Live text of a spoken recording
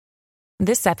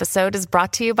This episode is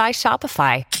brought to you by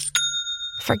Shopify.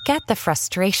 Forget the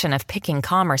frustration of picking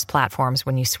commerce platforms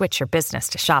when you switch your business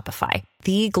to Shopify,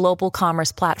 the global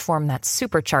commerce platform that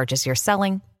supercharges your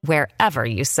selling wherever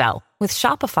you sell. With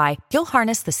Shopify, you'll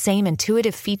harness the same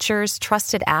intuitive features,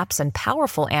 trusted apps, and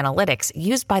powerful analytics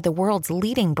used by the world's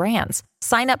leading brands.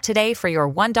 Sign up today for your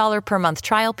 $1 per month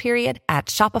trial period at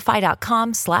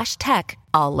shopify.com/tech,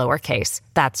 all lowercase.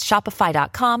 That's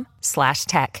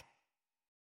shopify.com/tech.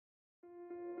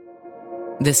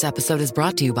 This episode is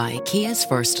brought to you by Kia's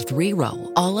first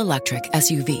three-row, all-electric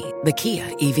SUV, the Kia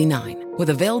EV9,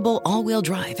 with available all-wheel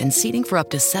drive and seating for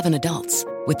up to 7 adults.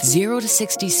 With 0 to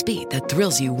 60 speed that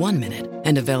thrills you 1 minute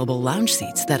and available lounge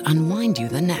seats that unwind you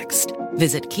the next.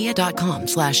 Visit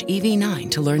kia.com/EV9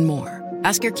 to learn more.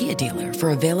 Ask your Kia dealer for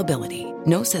availability.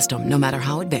 No system, no matter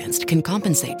how advanced, can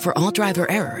compensate for all driver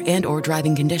error and or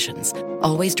driving conditions.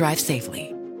 Always drive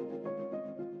safely.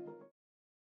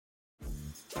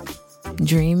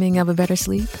 Dreaming of a better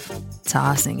sleep?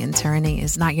 Tossing and turning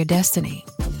is not your destiny.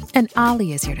 And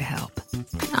Ollie is here to help.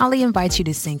 Ollie invites you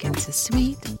to sink into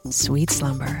sweet, sweet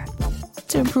slumber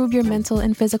to improve your mental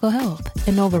and physical health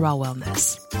and overall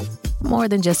wellness. More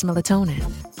than just melatonin,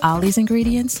 Ollie's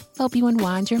ingredients help you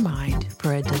unwind your mind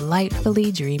for a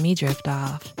delightfully dreamy drift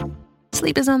off.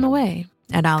 Sleep is on the way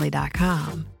at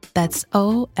Ollie.com. That's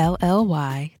OLLY.com.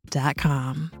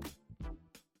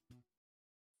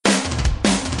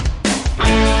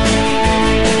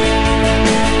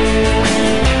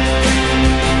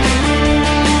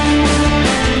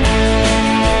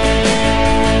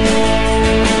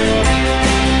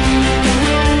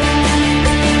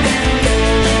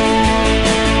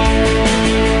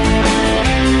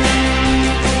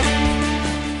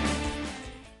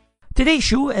 Today's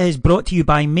show is brought to you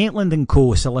by Maitland &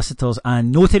 Co. Solicitors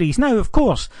and Notaries. Now, of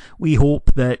course, we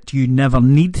hope that you never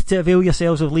need to avail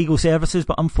yourselves of legal services,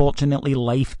 but unfortunately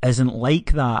life isn't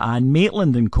like that. And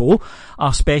Maitland & Co.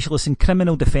 are specialists in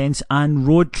criminal defence and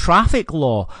road traffic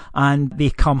law, and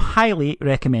they come highly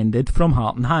recommended from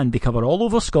Heart and Hand. They cover all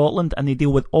over Scotland and they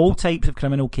deal with all types of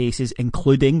criminal cases,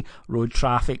 including road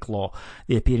traffic law.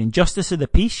 They appear in Justice of the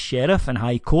Peace, Sheriff and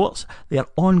High Courts. They are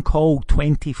on call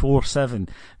 24/7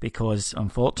 because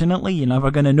unfortunately you're never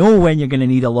going to know when you're going to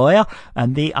need a lawyer,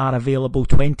 and they are available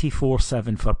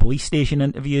 24/7 for police station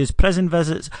interviews, prison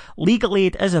visits. Legal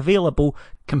aid is available,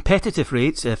 competitive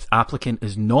rates if applicant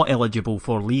is not eligible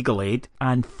for legal aid,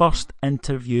 and first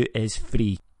interview is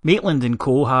free. Maitland &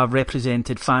 Co. have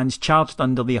represented fans charged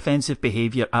under the offensive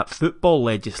behaviour at football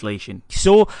legislation.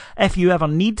 So, if you ever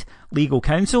need legal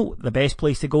counsel, the best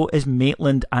place to go is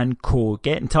Maitland & Co.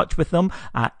 Get in touch with them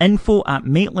at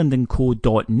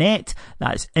info@maitlandandco.net.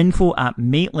 That's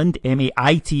info@maitland,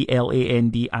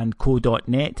 MAITLAND and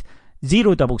co.net.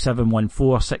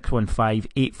 07714 615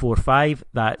 845.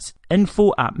 That's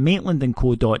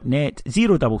info@maitlandandco.net.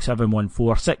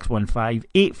 07714 615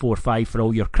 845 for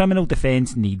all your criminal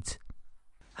defence needs.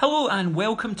 Hello and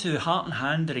welcome to Heart and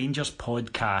Hand Rangers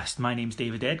podcast. My name's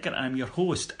David Edgar, I'm your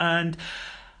host, and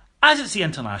as it's the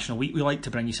International Week, we like to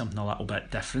bring you something a little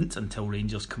bit different until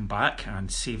Rangers come back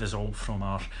and save us all from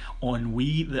our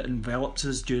ennui that envelops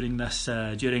us during this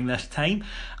time.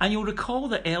 And you'll recall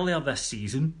that earlier this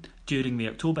season, during the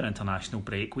October international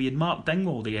break, we had Mark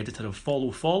Dingwall, the editor of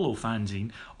Follow fanzine,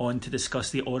 on to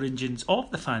discuss the origins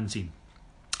of the fanzine.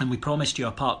 And we promised you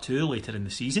a part 2 later in the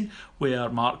season, where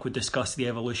Mark would discuss the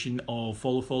evolution of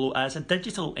Follow as a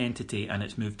digital entity and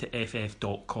its move to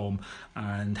ff.com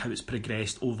and how it's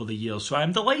progressed over the years. So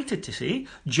I'm delighted to say,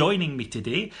 joining me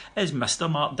today is Mr.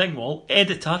 Mark Dingwall,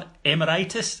 editor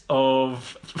emeritus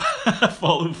of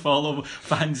Follow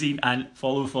fanzine and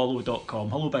followfollow.com.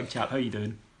 Hello, big chap, how you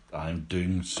doing? I'm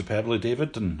doing superbly,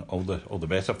 David, and all the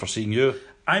better for seeing you.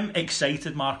 I'm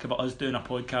excited, Mark, about us doing a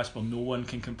podcast where no one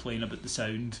can complain about the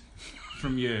sound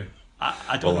from you.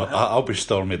 I don't know. I'll be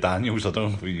Stormy Daniels. I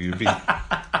don't know who you be.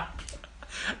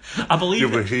 I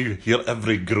believe you'll hear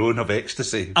every groan of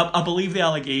ecstasy. I believe the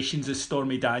allegations is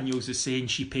Stormy Daniels is saying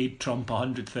she paid Trump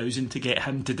 $100,000 to get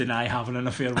him to deny having an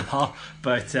affair with her,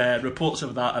 but reports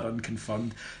of that are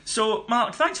unconfirmed. So,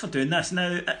 Mark, thanks for doing this.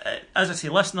 Now, as I say,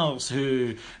 listeners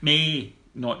who may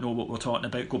not know what we're talking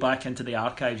about, go back into the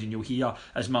archives and you'll hear,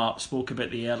 as Mark spoke about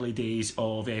the early days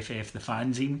of FF the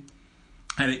fanzine,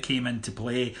 how it came into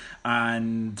play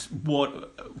and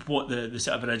what the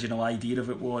sort of original idea of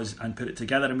it was, and put it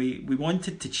together. And we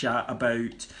wanted to chat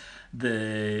about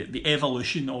the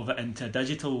evolution of it into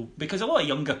digital, because a lot of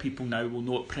younger people now will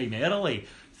know it primarily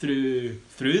through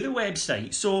the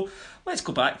website. So let's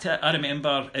go back to it. I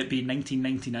remember it being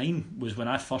 1999 was when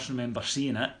I first remember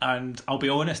seeing it, and I'll be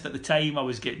honest, at the time I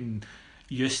was getting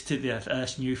used to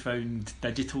this newfound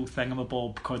digital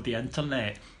thingamabob called the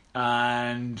internet,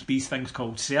 and these things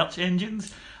called search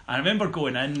engines. I remember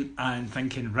going in and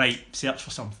thinking, right, search for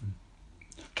something.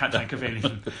 Can't think of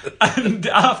anything. And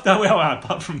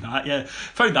apart from that, yeah,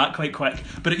 found that quite quick.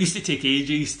 But it used to take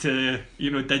ages to,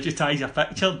 digitise a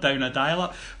picture down a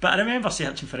dial-up. But I remember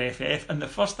searching for FF, and the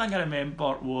first thing I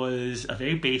remember was a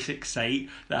very basic site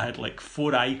that had like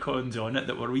 4 icons on it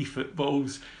that were wee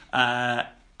footballs.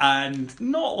 And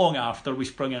not long after we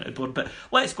sprung into board. But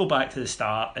let's go back to the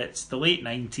start. It's the late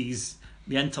 90s.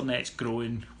 The internet's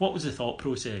growing. What was the thought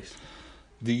process?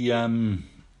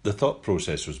 The thought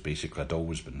process was basically I'd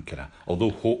always been kind of,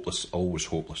 although always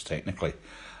hopeless technically,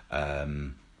 I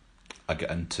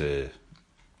got into,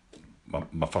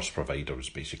 my first provider was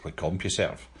basically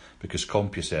CompuServe, because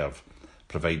CompuServe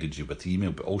provided you with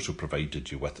email but also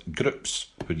provided you with groups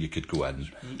where you could go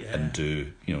in and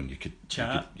do, you could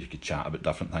chat. You could chat about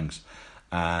different things.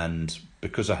 And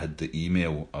because I had the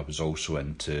email, I was also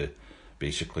into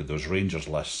basically those Rangers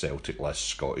list, Celtic list,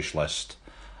 Scottish list.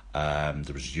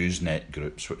 There was Usenet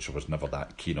groups, which I was never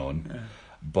that keen on. Yeah.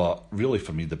 But really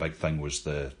for me the big thing was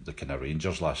the kind of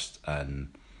Rangers list, and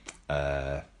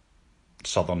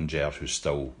Southern Ger, who's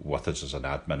still with us as an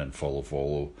admin, and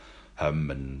follow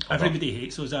him, and everybody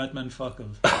hates those admin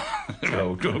fuckers.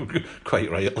 Well,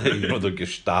 quite rightly, the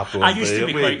Gestapo. I used to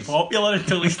be quite popular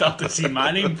until they started seeing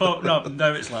my name popping up, and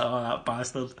now it's like, oh, that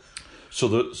bastard. So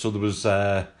there was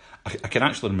I can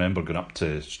actually remember going up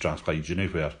to Strathclyde Uni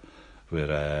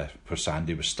where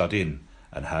Sandy was studying,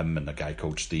 and him and a guy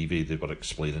called Stevie, they were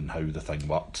explaining how the thing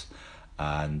worked.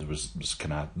 And there was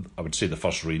kind of, I would say the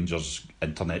first Rangers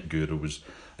internet guru was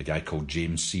a guy called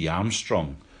James C.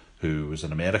 Armstrong, who was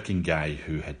an American guy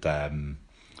who had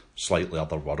slightly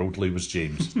otherworldly, was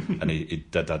James, and he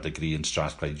did a degree in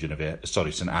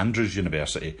St Andrews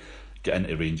University, get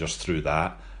into Rangers through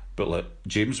that. But like,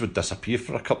 James would disappear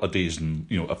for a couple of days, and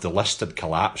if the list had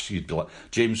collapsed, you'd be like,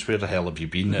 James, where the hell have you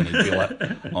been? And he'd be like,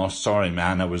 oh, sorry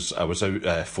man, I was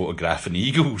out photographing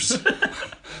eagles.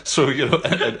 So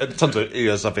it turns out he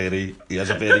is a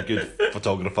very good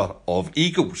photographer of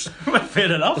eagles.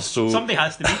 Fair enough. So somebody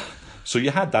has to be. So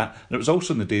you had that, and it was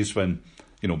also in the days when,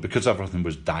 because everything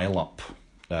was dial-up,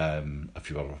 if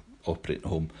you were operating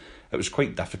home, it was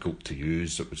quite difficult to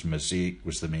use. It was Mosaic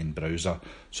was the main browser.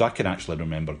 So I can actually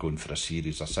remember going for a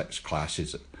series of 6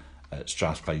 classes at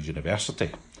Strathclyde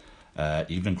University,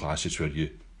 evening classes where you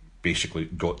basically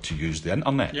got to use the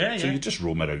internet. So you just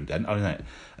roam around the internet.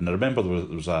 And I remember there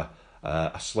was a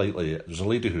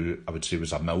lady who I would say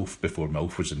was a MILF before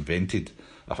MILF was invented.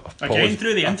 Again,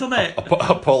 through the internet.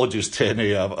 Apologies to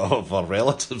any of our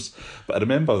relatives, but I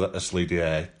remember that this lady,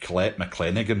 Colette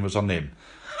McClenaghan was her name.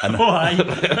 And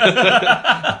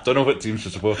I don't know what team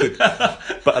she supported,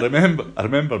 but I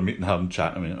remember meeting her and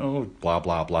chatting with her, blah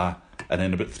blah blah. And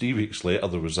then about 3 weeks later,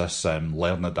 there was this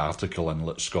learned article in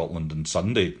Lit Scotland and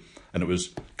Sunday, and it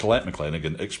was Colette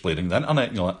McClenaghan explaining the internet.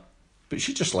 And you're like, but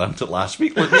she just learnt it last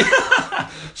week, like me.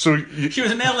 So she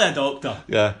was an early adopter.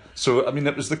 Yeah. So I mean,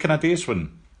 it was the kind of days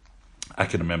when I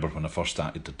can remember when I first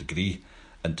started the degree,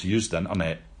 and to use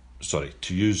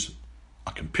to use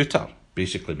a computer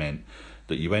basically meant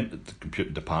that you went to the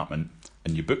computer department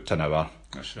and you booked an hour.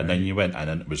 That's right. And then you went in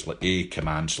and it was like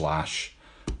 /,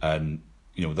 and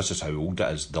this is how old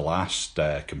it is. The last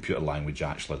computer language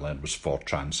I actually learned was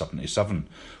Fortran 77,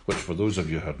 which for those of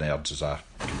you who are nerds is a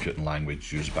computing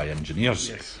language used by engineers.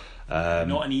 Yes.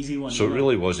 Not an easy one. So it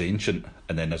really was ancient.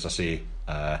 And then, as I say,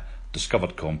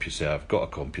 discovered CompuServe, got a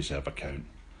CompuServe account,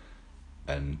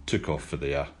 and took off for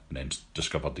there, and then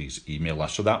discovered these email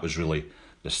lists. So that was really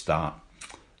the start.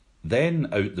 Then,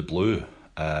 out the blue,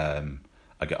 I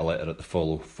got a letter at the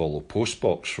follow post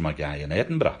box from a guy in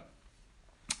Edinburgh,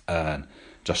 and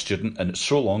just a student, and it's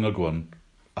so long ago, and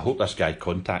I hope this guy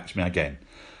contacts me again.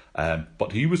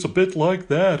 But he was a bit like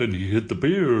that, and he had the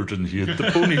beard, and he had the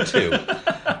ponytail,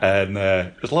 and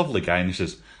he was a lovely guy, and he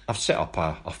says, I've set up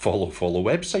a follow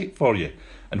website for you.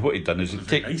 And what he'd done is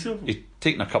he'd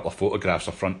taken a couple of photographs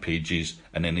of front pages,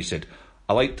 and then he said,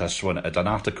 I liked this one. It had an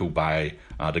article by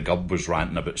the Gub was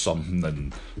ranting about something,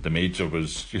 and the Major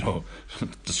was,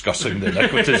 discussing the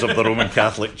iniquities of the Roman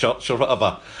Catholic Church or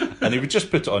whatever. And he would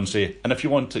just put it on and say, and if you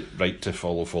want to write to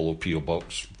follow P.O.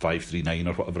 Box 539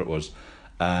 or whatever it was.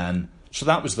 And so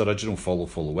that was the original follow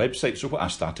website. So what I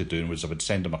started doing was I would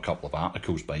send him a couple of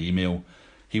articles by email.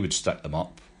 He would stick them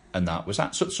up, and that was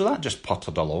that. So that just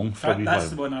puttered along for a wee while.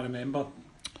 That's the one I remember.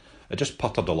 It just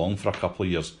puttered along for a couple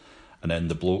of years. And then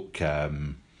the bloke met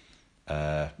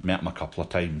him a couple of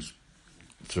times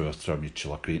through a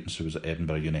mutual acquaintance who was at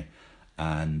Edinburgh Uni,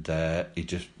 And he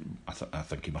just, I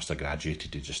think he must have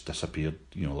graduated. He just disappeared,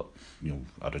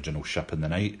 original ship in the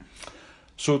night.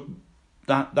 So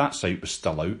that site was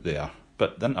still out there,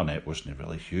 but the internet wasn't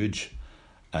really huge,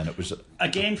 and it was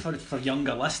again for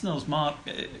younger listeners, Mark.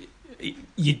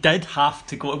 You did have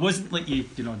to go. It wasn't like you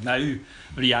now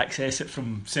where you access it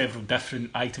from several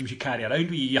different items you carry around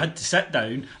with you. You had to sit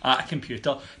down at a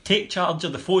computer, take charge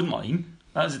of the phone line.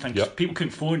 That was the thing. Yep. People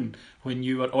couldn't phone when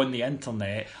you were on the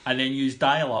internet, and then use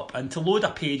dial-up. And to load a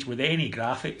page with any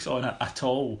graphics on it at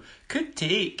all could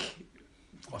take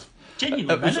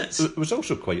genuinely minutes. It was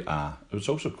also quite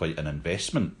an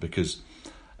investment, because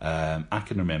I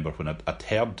can remember when I'd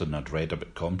heard and I'd read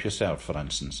about CompuServe, for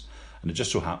instance, and it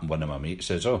just so happened one of my mates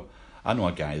says, "Oh, I know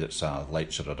a guy that's a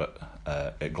lecturer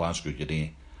at Glasgow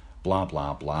Uni, blah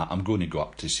blah blah. I'm going to go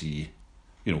up to see,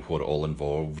 what it all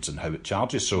involves and how it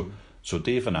charges." So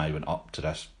Dave and I went up to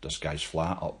this guy's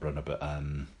flat up around about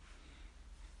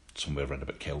somewhere around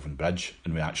about Kelvin Bridge,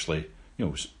 and we actually,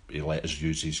 he let us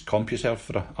use his CompuServe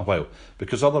for a while,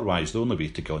 because otherwise the only way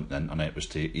to go on the internet was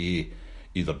to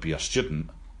either be a student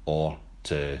or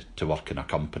to work in a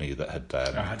company that had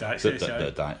access,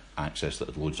 that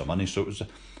had loads of money. So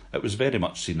it was very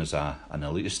much seen as an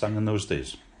elitist thing in those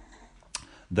days.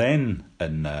 Then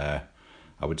in I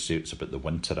would say it's about the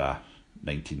winter of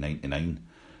 1999.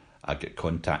 I get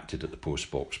contacted at the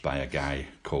post box by a guy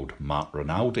called Mark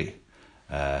Rinaldi.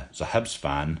 He's a Hibs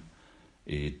fan.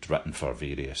 He'd written for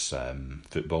various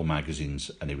football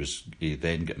magazines, and he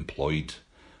then got employed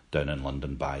down in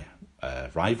London by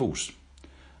Rivals,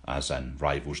 as in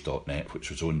Rivals.net, which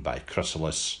was owned by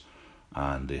Chrysalis,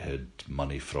 and they had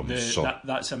money from...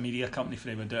 that's a media company for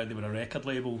them. They were a record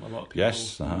label, a lot of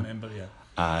people remember, yeah.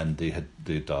 And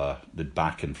they'd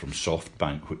backing from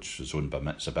SoftBank, which was owned by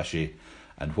Mitsubishi.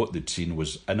 And what they'd seen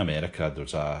was, in America,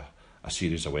 there's a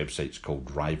series of websites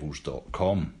called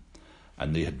Rivals.com,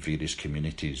 and they had various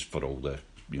communities for all the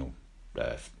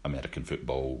American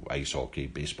football, ice hockey,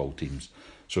 baseball teams.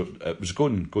 So it was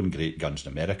going great guns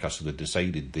in America, so they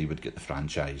decided they would get the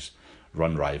franchise,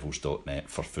 run Rivals.net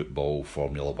for football,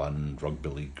 Formula One, rugby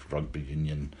league, rugby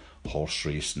union, horse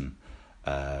racing,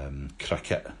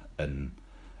 cricket in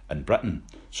Britain.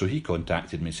 So he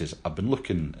contacted me and says, "I've been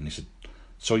looking," and he said,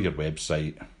 "Saw your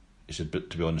website." He said, "But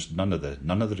to be honest, none of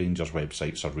the Rangers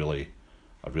websites are really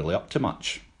up to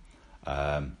much."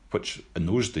 Which in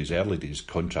those days, early days,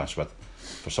 contrasts with,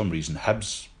 for some reason,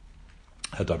 Hibs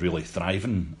had a really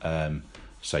thriving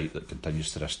site that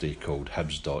continues to this day called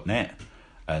Hibs.net,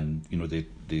 and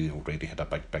they already had a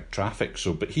big traffic.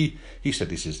 So, but he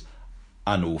says,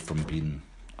 "I know from being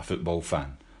a football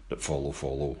fan that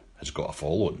Follow has got a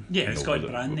following. Yeah, it's got a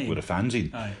brand name. With a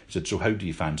fanzine." Aye. He said, "So how do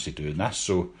you fancy doing this?"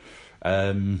 So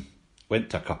went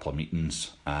to a couple of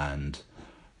meetings, and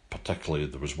particularly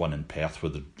there was one in Perth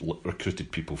where they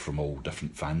recruited people from all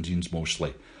different fanzines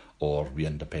mostly, or the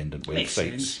independent websites. Makes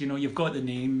sense. You've got the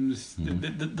names,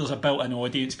 there's a built-in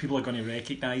audience, people are going to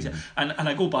recognise it. And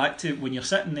I go back to when you're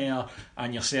sitting there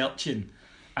and you're searching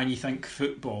and you think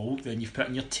football, then you've put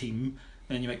in your team,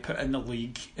 then you might put in the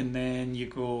league, and then you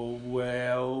go,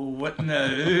 well, what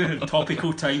now?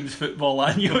 Topical Times football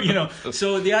annual,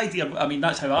 So the idea,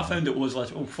 that's how I found it, was like,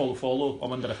 follow. I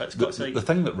wonder if it's got a site. The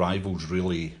thing that Rivals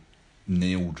really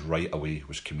nailed right away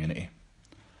was community.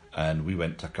 And we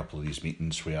went to a couple of these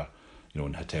meetings where,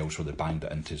 in hotels where they banged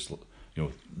it into,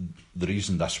 the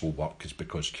reason this will work is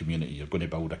because community. You're going to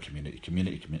build a community.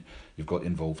 You've got to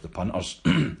involve the punters.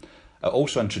 It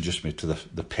also introduced me to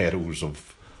the perils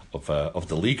of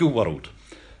the legal world,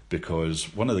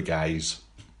 because one of the guys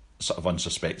sort of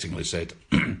unsuspectingly said,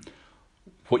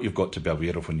 "What you've got to be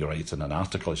aware of when you're writing an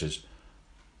article," he says,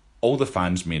 "all the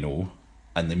fans may know,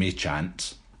 and they may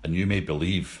chant, and you may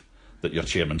believe that your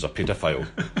chairman's a paedophile,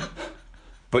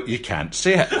 but you can't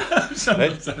say it."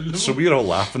 Right? So we're all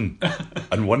laughing,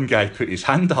 and one guy put his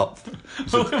hand up.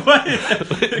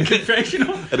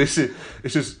 Confessional? And he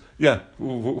says, "Yeah,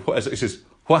 what is it?" He says,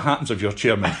 "What happens if your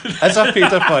chairman is a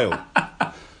paedophile?"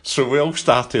 So we all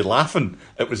started laughing.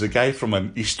 It was a guy from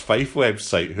an East Fife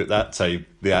website who at that time,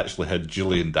 they actually had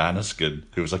Julian Daniskin,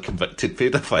 who was a convicted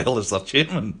paedophile, as their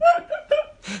chairman.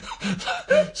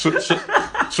 So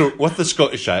with the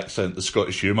Scottish accent, the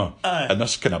Scottish humour, and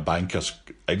this kind of bankers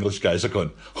English guys are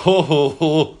going, "Ho, ho,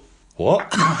 ho, what?"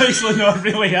 Actually, no, it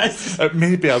really is. It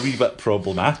may be a wee bit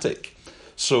problematic.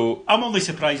 So I'm only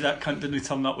surprised that cunt didn't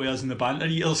turn up with us in the banter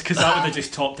eaters, because that would have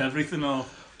just topped everything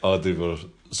off. Oh, they were...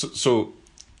 So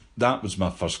that was my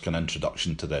first kind of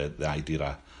introduction to the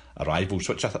idea of Rivals,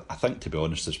 which I think, to be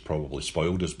honest, has probably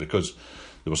spoiled us, because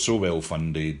they were so well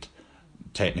funded,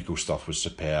 technical stuff was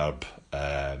superb,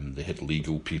 they had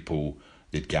legal people,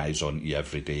 they'd guys on you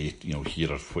every day, hear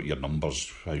what your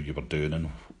numbers, how you were doing and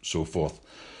so forth.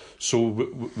 So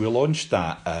we launched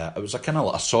that. It was a kind of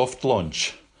like a soft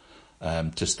launch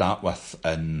to start with,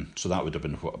 and so that would have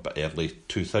been about early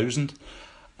 2000,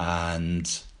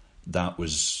 and that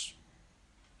was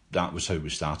how we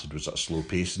started, was at a slow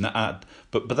pace. And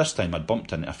but by this time I'd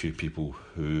bumped into a few people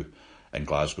who in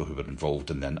Glasgow who were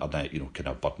involved in the internet, kind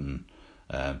of budding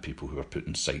people who were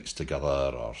putting sites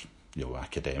together, or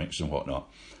academics and whatnot.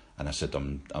 And I said,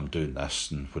 I'm doing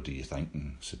this, and what do you think?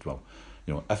 And I said, well,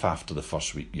 if after the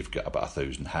first week you've got about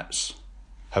 1,000 hits,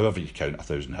 however you count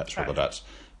 1,000 hits, whether that's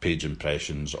page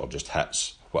impressions or just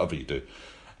hits, whatever you do,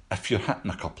 if you're hitting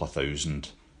a couple of thousand,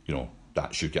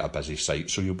 that should get a busy site.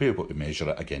 So you'll be able to measure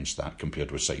it against that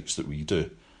compared with sites that we do.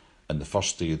 And the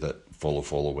first day that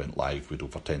Follow went live, we'd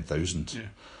over 10,000. Yeah.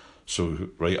 So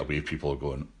right away, people are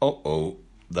going,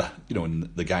 and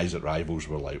the guys at Rivals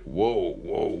were like,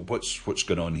 whoa, what's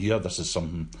going on here? This is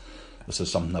something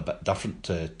a bit different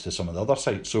to some of the other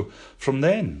sites. So from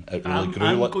then, it really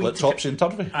grew like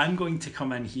topsy-turvy. I'm going to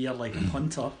come in here like a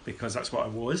punter, because that's what I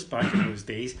was back in those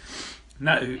days.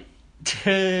 Now,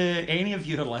 to any of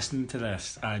you who are listening to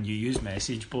this and you use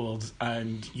message boards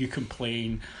and you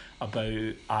complain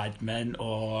about admin,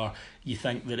 or you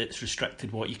think that it's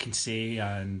restricted what you can say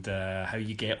and how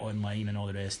you get online and all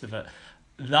the rest of it,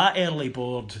 that early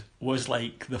board was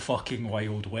like the fucking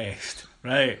Wild West,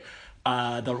 right?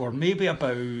 There were maybe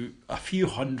about a few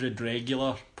hundred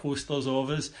regular posters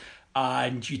of us,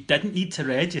 and you didn't need to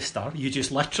register. You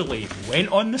just literally went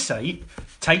on the site,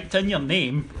 typed in your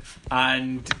name,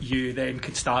 and you then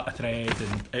could start a thread,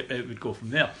 and it would go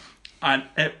from there. And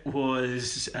it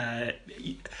was the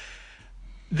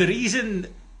reason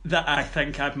that I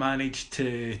think I've managed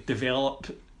to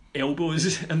develop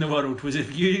elbows in the world was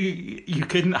if you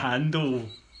couldn't handle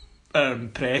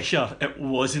pressure, it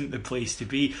wasn't the place to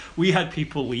be. We had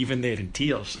people leaving there in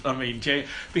tears. I mean,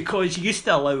 because you used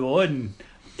to allow on.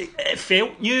 It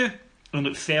felt new and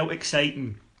it felt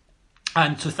exciting.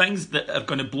 And so things that are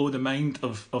going to blow the mind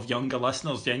of younger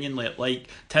listeners, genuinely, like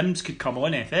Tim's could come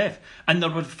on FF, and there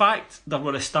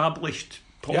were established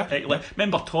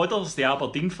remember Todders, the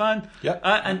Aberdeen fan,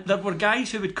 and there were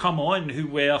guys who would come on who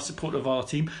were supportive of our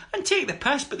team and take the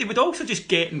piss, but they would also just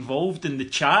get involved in the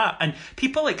chat, and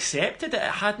people accepted it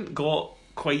hadn't got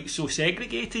quite so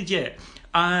segregated yet.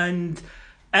 And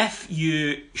if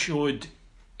you showed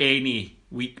any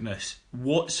weakness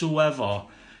whatsoever,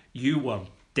 you were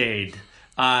dead.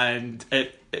 And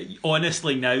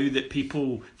honestly, now that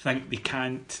people think they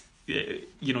can't,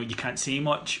 you can't say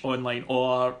much online,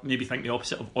 or maybe think the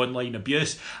opposite of online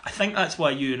abuse, I think that's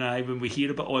why you and I, when we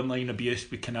hear about online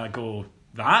abuse, we kind of go,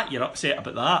 you're upset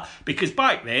about that, because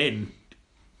back then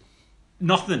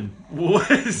nothing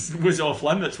was off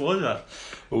limits, was it?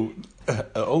 Well,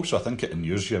 also I think it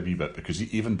inures you a wee bit, because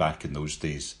even back in those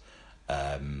days,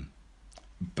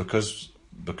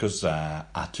 because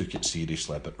I took it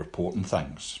seriously about reporting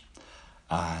things,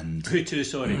 and who to?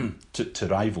 Sorry, to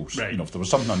Rivals. Right. If there was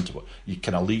something untoward, you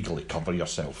can legally cover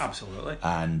yourself. Absolutely.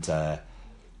 And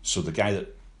so the guy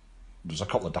there's a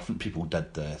couple of different people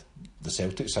did the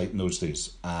Celtic site in those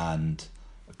days, and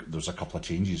there was a couple of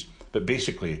changes, but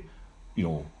basically,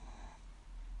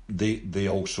 they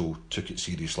also took it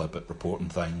seriously about reporting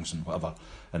things and whatever,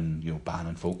 and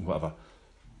banning folk and whatever.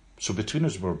 So between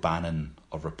us, we're banning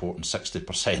or reporting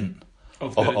 60%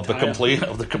 of the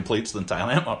complaints of the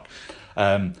entire network,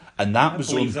 and that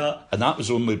was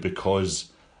only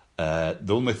because the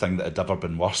only thing that had ever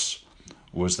been worse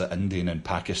was the Indian and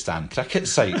Pakistan cricket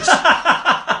sites,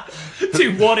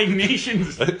 two warring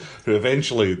nations, who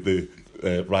eventually the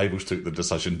Rivals took the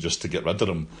decision just to get rid of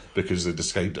them, because they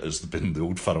described it as being the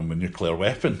old firm with nuclear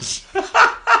weapons.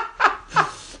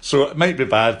 So it might be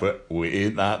bad, but we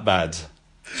ain't that bad.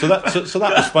 So that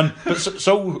was fun. But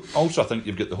so also I think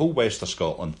you've got the whole West of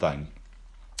Scotland thing,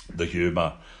 the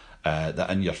humour, the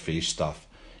in-your-face stuff.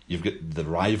 You've got the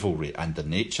rivalry and the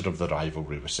nature of the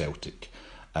rivalry with Celtic,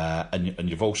 and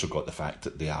you've also got the fact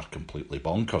that they are completely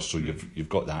bonkers. So you've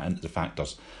got that into the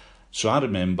factors. So I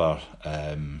remember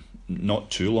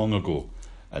not too long ago,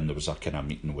 and there was a kind of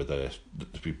meeting with the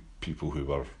people who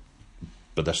were,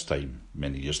 by this time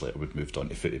many years later, we'd moved on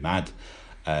to Footy Mad,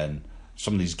 and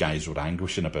some of these guys were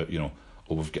anguishing about,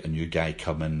 we've got a new guy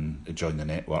coming to join the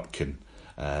network, and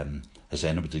has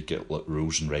anybody got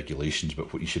rules and regulations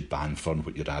about what you should ban for and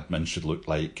what your admin should look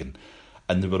like, and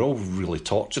they were all really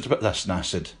tortured about this. And I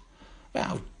said,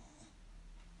 well,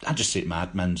 I just say to my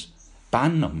admins,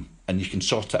 ban them and you can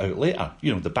sort it out later.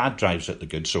 The bad drives out the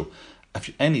good. So if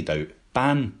you any doubt,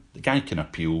 ban, the guy can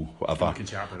appeal, whatever.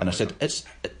 And I said, I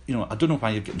don't know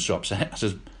why you're getting so upset. I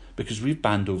said, because we've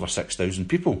banned over 6,000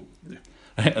 people.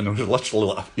 And there was literally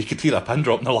like, you could hear a pin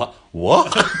drop, and they're like,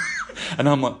 what? And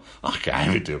I'm like, okay,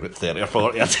 I would do about 30 or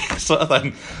 40 sort of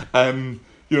thing.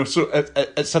 So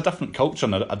it's a different culture,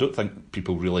 and I don't think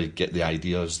people really get the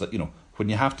ideas that, when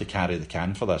you have to carry the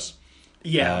can for this.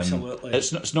 Yeah, absolutely.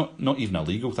 It's not even a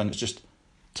legal thing, it's just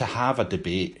to have a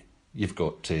debate, you've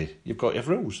got to have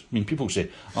rules. I mean, people say,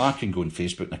 I can go on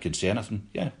Facebook and I can say anything.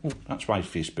 Yeah, well, that's why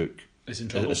Facebook is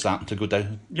starting to go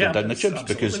down the tubes,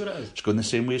 because it's going the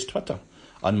same way as Twitter.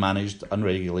 Unmanaged,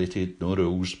 unregulated, no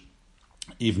rules,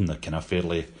 even the kind of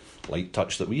fairly light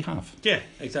touch that we have. Yeah,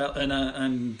 exactly.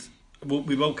 And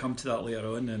we will come to that later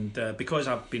on. And because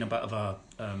I've been a bit of a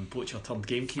poacher turned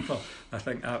gamekeeper, I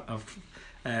think I've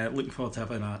looking forward to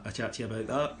having a chat to you about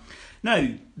that. Now,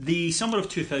 the summer of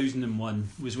 2001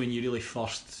 was when you really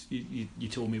first, you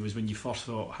told me, was when you first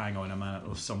thought, hang on a minute,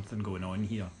 there's something going on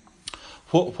here.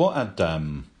 What I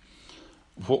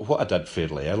did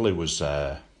fairly early was,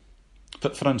 for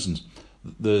instance,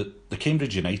 the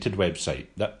Cambridge United website,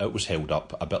 that it was held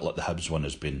up a bit like the Hibs one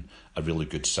has been a really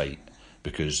good site,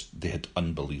 because they had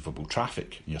unbelievable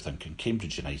traffic. And you're thinking,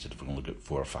 Cambridge United have only got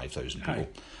 4,000 or 5,000 people,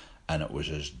 and it was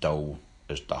as dull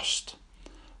as dust.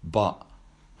 But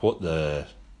what the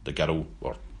girl,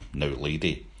 or now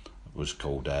lady, was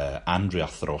called Andrea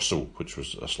Throssell, which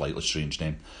was a slightly strange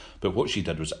name, but what she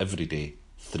did was every day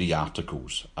 3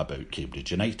 articles about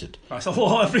Cambridge United. That's a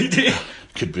lot every day.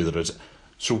 Could be there is.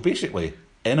 So basically,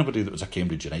 anybody that was a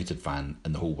Cambridge United fan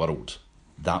in the whole world,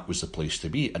 that was the place to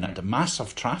be, and it had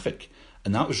massive traffic,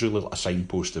 and that was really like a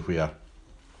signpost of where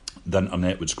the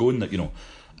internet was going. That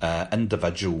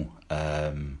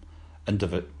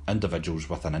individuals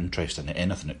with an interest in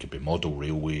anything, it could be model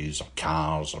railways or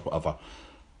cars or whatever,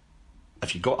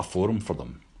 if you got a forum for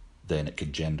them, then it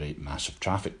could generate massive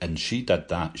traffic. And she did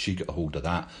that, she got a hold of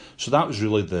that. So that was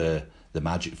really the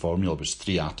magic formula, was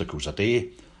 3 articles a day.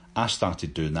 I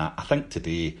started doing that. I think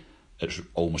today it's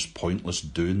almost pointless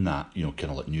doing that, kind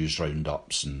of like news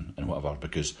roundups and whatever,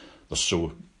 because there's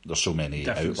so many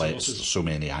different outlets, sources. There's so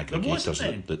many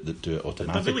aggregators that do it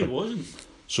automatically. There really wasn't.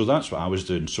 So that's what I was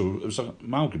doing. So it was an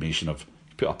amalgamation of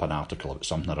put up an article about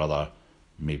something or other,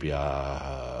 maybe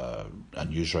a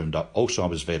news roundup. Also, I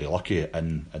was very lucky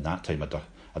in that time. I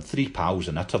had 3 pals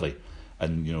in Italy,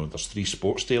 and there's 3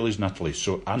 sports dailies in Italy.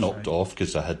 So I knocked it off,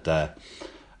 because I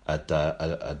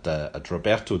had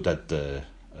Roberto did the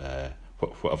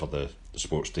whatever the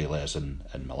sports daily is in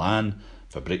Milan.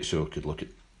 Fabrizio could look at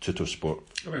Tuttosport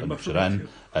in Turin,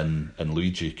 and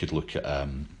Luigi could look at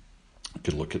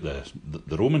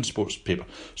the Roman sports paper.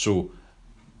 So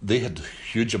they had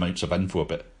huge amounts of info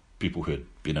about people who had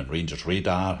been on Rangers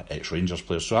radar, ex-Rangers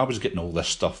players. So I was getting all this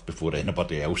stuff before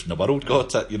anybody else in the world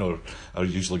got it. I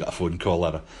usually get a phone call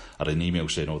or an email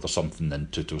saying, there's something in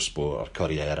Tuttosport or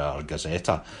Corriere or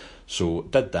Gazzetta. So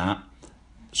did that.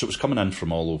 So it was coming in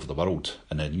from all over the world,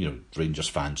 and then Rangers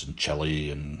fans in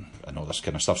Chile and all this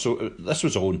kind of stuff. So this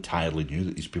was all entirely new,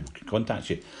 that these people could contact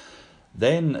you.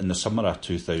 Then in the summer of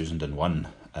 2001,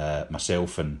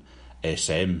 myself and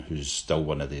SM, who's still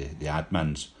one of the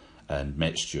admins, and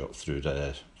met Stuart through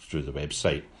the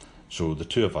website. So the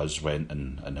two of us went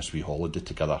on this wee holiday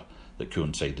together that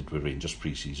coincided with Rangers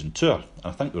pre-season tour. And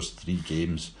I think there was 3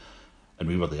 games, and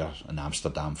we were there in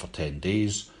Amsterdam for 10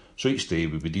 days. So each day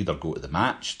we would either go to the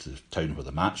match, to the town where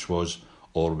the match was,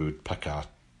 or we would pick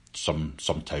some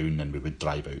town and we would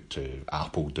drive out to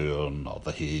Apeldoorn or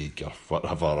The Hague or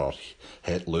whatever, or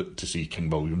Hetloot to see King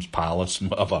William's Palace and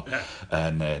whatever,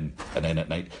 and then at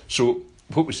night. So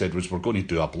what we said was, we're going to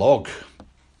do a blog.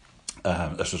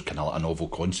 This was kind of like a novel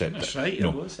concept. That's right,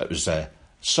 it was. It was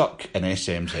Suck in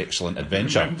SM's Excellent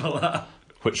Adventure,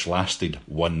 which lasted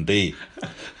 1 day,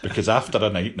 because after a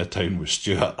night in the town with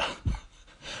Stuart,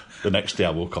 the next day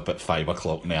I woke up at 5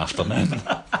 o'clock in the afternoon.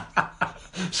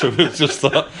 So we just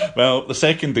thought, well, the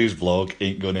second day's vlog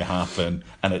ain't going to happen,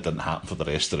 and it didn't happen for the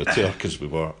rest of the tour, because we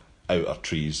were out of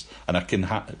trees. And I can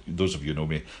those of you know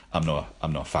me, I'm not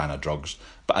a fan of drugs,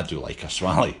 but I do like a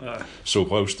swally. So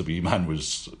whilst the wee man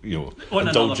was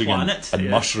indulging in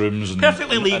mushrooms and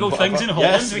perfectly legal and things in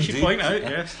Holland, yes, we should indeed. point out,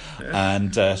 yes.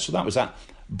 And so that was that.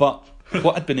 But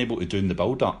what I'd been able to do in the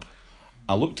build up,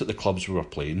 I looked at the clubs we were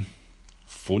playing,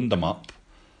 phoned them up,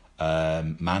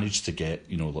 managed to get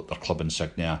their club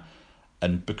insignia,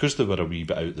 and because they were a wee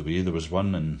bit out the way, there was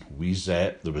one in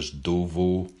Wieset, there was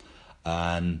Dovo,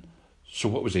 and so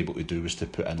what I was able to do was to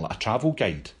put in like a travel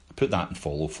guide. I put that in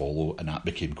follow, and that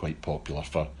became quite popular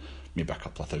for maybe a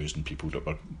couple of thousand people that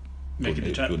were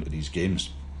going to these games.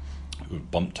 we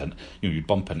bumped in. You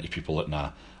bump into people in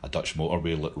a Dutch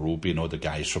motorway like Roby and all the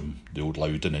guys from the old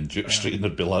Loudon and Duke Street, and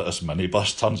there'd be like this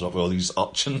minibus turns up with all these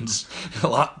urchins.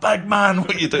 You're like, big man,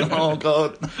 what are you doing? Oh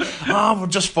God, we're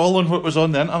just following what was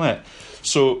on the internet.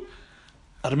 So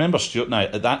I remember Stuart and I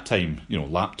at that time,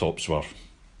 laptops were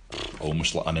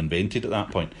almost like uninvented at that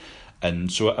point,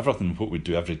 and so everything what we'd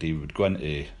do every day, we would go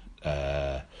into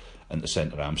the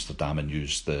centre of Amsterdam and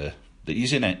use the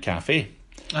EasyNet cafe.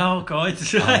 Oh God!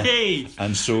 Hey.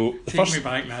 And so the Take me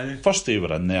back now. first day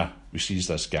we're in there, we sees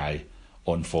this guy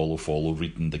on Follow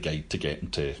reading the guide to getting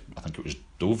to, I think it was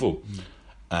Dovo,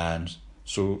 and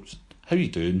so how you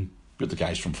doing? We're the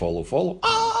guys from Follow. Blah,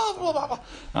 blah, blah.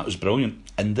 That was brilliant.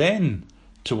 And then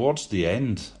towards the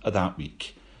end of that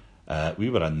week, we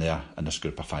were in there, and this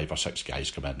group of 5 or 6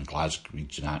 guys come in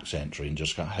Glaswegian accent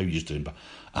Rangers. How you doing?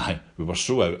 But we were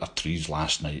so out of trees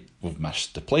last night, we've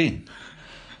missed the plane.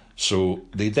 So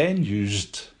they then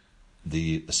used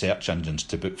the search engines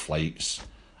to book flights,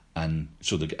 and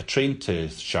so they get a train to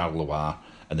Charleroi,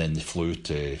 and then they flew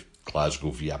to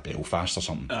Glasgow via Belfast or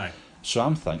something. Aye. So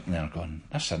I'm thinking there, going,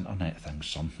 this internet thing's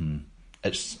something.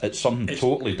 It's something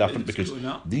totally different, because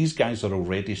these guys are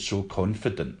already so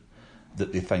confident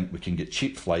that they think we can get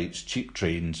cheap flights, cheap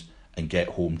trains, and get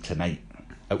home tonight.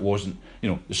 It wasn't,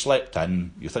 they slept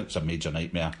in. You think it's a major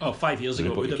nightmare. Oh, 5 years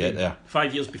ago it would have been. There.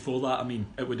 5 years before that,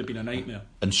 it would have been a nightmare.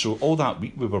 And so all that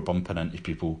week we were bumping into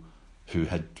people who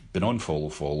had been on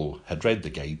Follow, had read the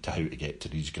guide to how to get to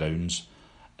these grounds,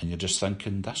 and you're just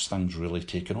thinking, this thing's really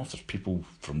taken off. There's people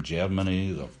from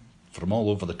Germany, they're from all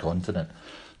over the continent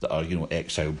that are,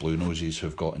 exile Blue Noses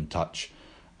who've got in touch,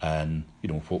 and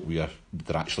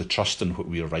they're actually trusting what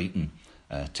we are writing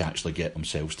to actually get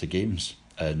themselves to games.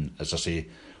 And as I say,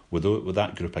 with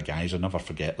that group of guys, I never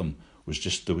forget them, was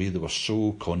just the way they were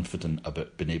so confident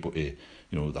about being able to,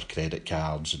 their credit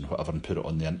cards and whatever, and put it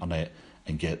on the internet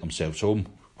and get themselves home,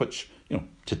 which,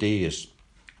 today is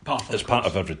part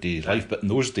of everyday life. But in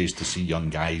those days, to see young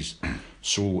guys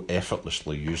so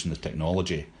effortlessly using the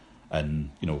technology,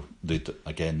 and, they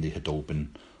had all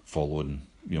been following,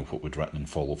 what we'd written in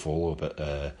Follow about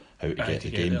how to get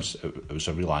the games. It was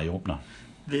a real eye-opener.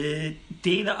 The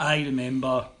day that I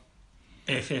remember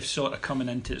FF sort of coming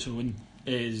into its own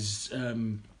is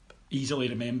easily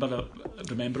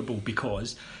rememberable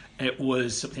because it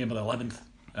was September the 11th,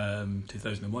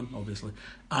 2001, obviously,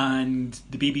 and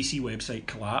the BBC website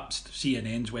collapsed,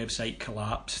 CNN's website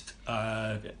collapsed,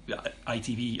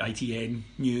 ITN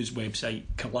News website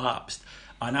collapsed,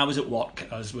 and I was at work,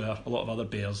 as were a lot of other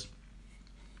bears,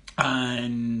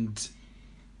 and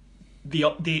the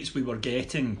updates we were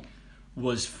getting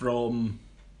was from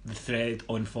the thread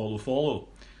on Follow,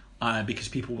 because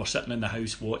people were sitting in the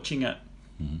house watching it,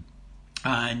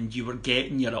 and you were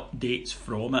getting your updates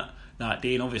from it that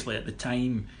day. And obviously at the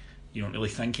time you don't really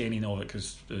think any of it,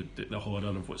 because the horror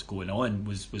of what's going on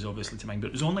was obviously to mind. But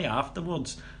it was only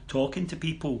afterwards, talking to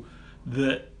people,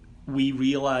 that we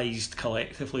realised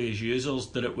collectively as users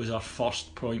that it was our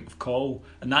first point of call,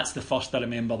 and that's the first I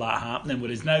remember that happening.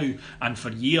 Whereas now, and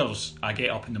for years, I get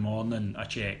up in the morning, I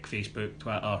check Facebook,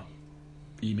 Twitter,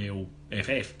 email,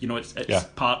 FF. It's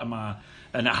part of my,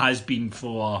 and it has been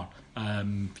for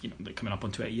coming up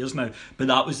on 20 years now. But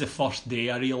that was the first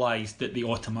day I realised that the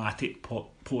automatic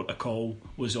port of call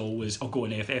was always, I'll go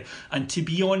on FF. And to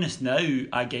be honest, now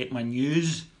I get my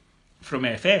news from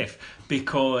FF,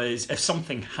 because if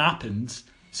something happens,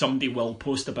 somebody will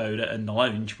post about it in the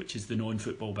lounge, which is the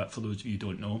non-football bit, for those of you who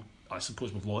don't know. I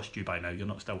suppose we've lost you by now, you're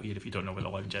not still here if you don't know where the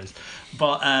lounge is.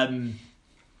 But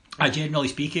generally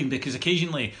speaking, because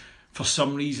occasionally for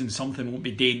some reason something won't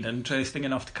be deemed interesting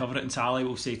enough to cover it, and Sally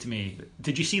will say to me,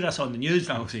 did you see this on the news?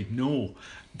 And I'll say no,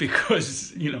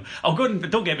 because I'll go and,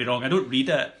 don't get me wrong, I don't read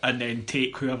it and then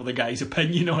take whoever the guy's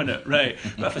opinion on it, right?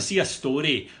 But if I see a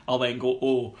story, I'll then go,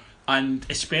 oh. And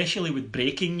especially with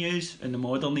breaking news in the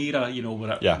modern era,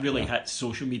 where it really hits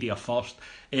social media first,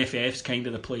 FF's kind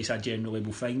of the place I generally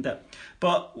will find it.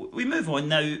 But we move on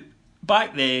now.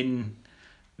 Back then,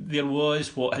 there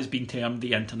was what has been termed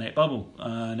the internet bubble,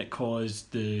 and it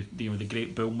caused the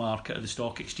great bull market of the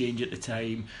stock exchange at the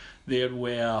time. There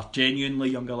were, genuinely,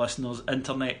 younger listeners,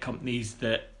 internet companies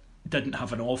that didn't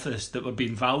have an office, that were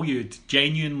being valued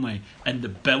genuinely in the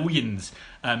billions,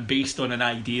 based on an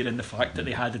idea and the fact that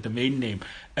they had a domain name.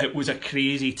 It was a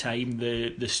crazy time.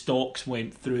 The stocks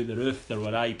went through the roof. There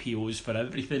were IPOs for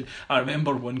everything. I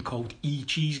remember one called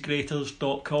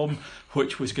eCheeseGraters.com,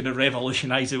 which was going to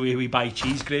revolutionise the way we buy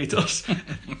cheese graters.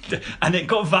 And it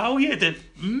got valued at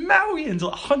millions,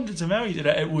 like hundreds of millions.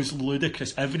 It was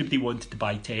ludicrous. Everybody wanted to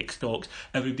buy tech stocks.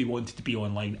 Everybody wanted to be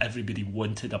online. Everybody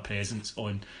wanted a presence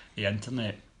on the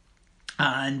internet.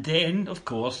 And then, of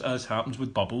course, as happens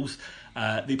with bubbles,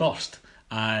 they burst.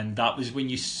 And that was when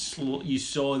you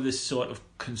saw this sort of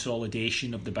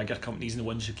consolidation of the bigger companies and the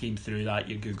ones who came through that,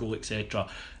 your Google, etc.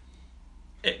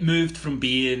 It moved from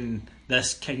being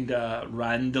this kind of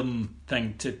random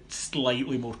thing to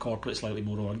slightly more corporate, slightly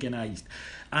more organised.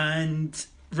 And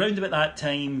round about that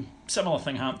time, similar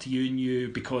thing happened to you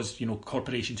because, you know,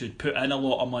 corporations who'd put in a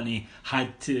lot of money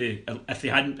had to, if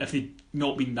they'd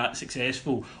not been that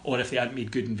successful, or if they hadn't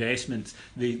made good investments,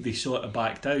 they sort of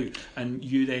backed out, and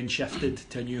you then shifted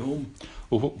to a new home.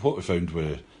 Well, what we found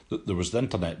was that there was the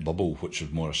internet bubble, which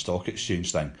was more a stock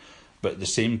exchange thing, but at the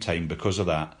same time, because of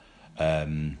that,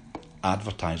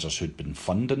 advertisers who'd been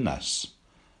funding this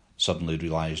suddenly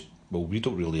realised, well, we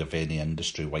don't really have any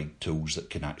industry-wide tools that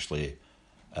can actually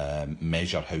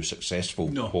measure how successful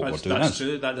what we're doing that's is.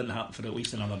 True. That didn't happen for at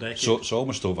least another decade. So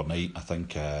almost overnight, I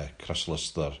think Chris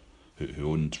Lister,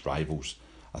 who owned Rivals,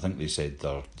 I think they said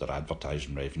their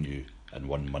advertising revenue in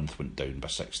 1 month went down by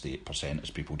 68%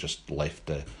 as people just left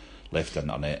the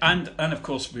internet. And of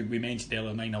course, we mentioned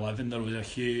earlier 9/11. There was a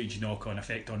huge knock-on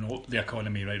effect on the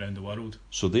economy right around the world.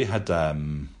 So they had a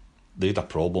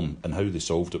problem, and how they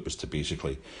solved it was to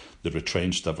basically, they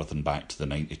retrenched everything back to the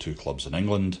 92 clubs in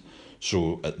England.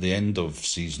 So at the end of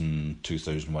season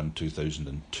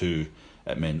 2001-2002,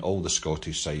 it meant all the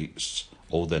Scottish sites,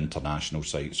 all the international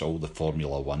sites, all the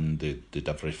Formula One, they did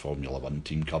every Formula One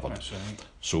team covered. That's right.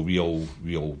 So we all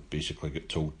basically got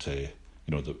told to,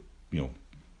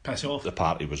 piss off. The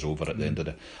party was over at the end of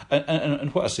it.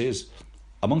 And what I say is,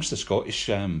 amongst the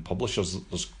Scottish publishers,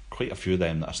 there's quite a few of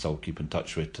them that I still keep in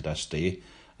touch with to this day.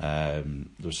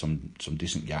 There's some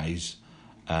decent guys,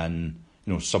 and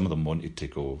some of them wanted to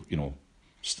go,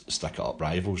 stick it up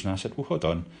Rivals, and I said, well, hold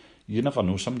on, you never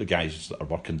know. Some of the guys that are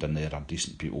working down there are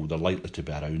decent people. They're likely to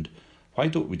be around. Why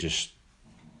don't we just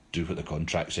do what the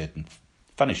contract said and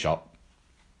finish up,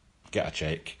 get a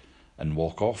cheque, and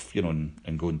walk off,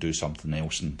 and go and do something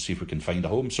else and see if we can find a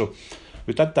home. So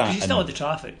we did that. You still had the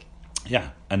traffic.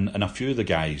 Yeah, and a few of the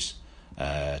guys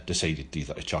decided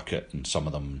either to chuck it, and some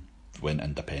of them went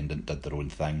independent, did their own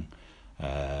thing.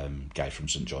 Guy from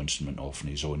St Johnstone went off on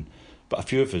his own. But a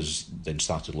few of us then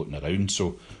started looking around.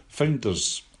 So found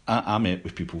I met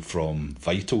with people from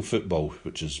Vital Football,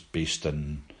 which is based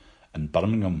in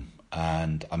Birmingham,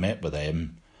 and I met with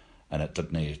them, and it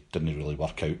didn't really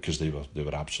work out because they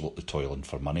were absolutely toiling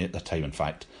for money at the time. In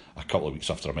fact, a couple of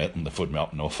weeks after I met them, they phoned me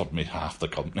up and offered me half the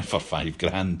company for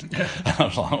 $5,000. And I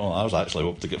was like, well, I was actually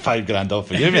hoping to get $5,000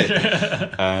 off of you, mate.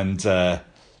 And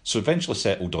so eventually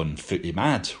settled on Footy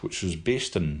Mad, which was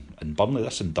based in Burnley,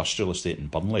 this industrial estate in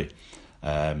Burnley,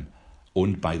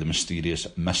 owned by the mysterious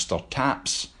Mr.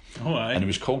 Taps. Oh, aye. And it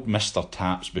was called Mr.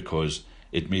 Taps because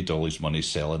he'd made all his money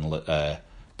selling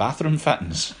bathroom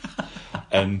fittings.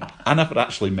 And I never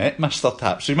actually met Mr.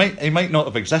 Taps. He might not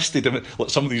have existed. Like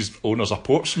some of these owners of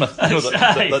Portsmouth,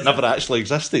 that never actually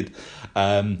existed.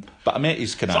 But I met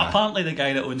his kind of. So apparently the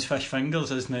guy that owns Fish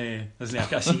Fingers isn't he a sea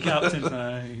captain?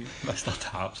 Mr.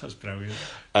 Taps, that's brilliant.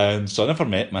 So I never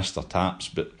met Mr. Taps,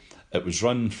 but it was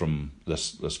run from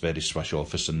this very swish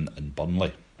office in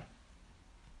Burnley.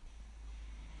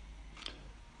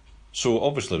 So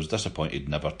obviously I was disappointed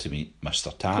never to meet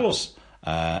Mr. Taps.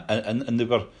 And they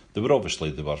were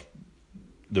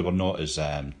not as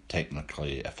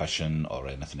technically efficient or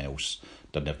anything else.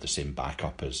 Didn't have the same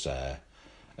backup as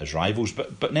Rivals.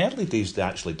 But in the early days they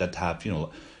actually did have the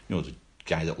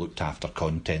guy that looked after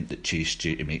content, that chased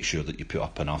you to make sure that you put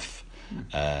up enough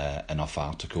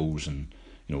articles and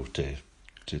to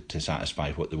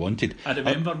satisfy what they wanted. I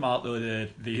remember, Mark, though,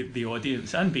 the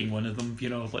audience, and being one of them,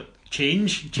 like,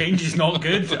 change is not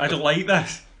good. I don't like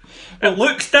this. It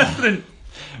looks different.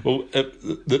 Well,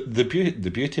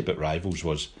 the beauty about Rivals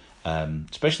was,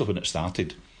 especially when it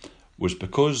started, was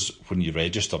because when you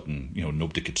registered and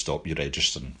nobody could stop you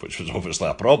registering, which was obviously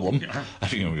a problem. Yeah.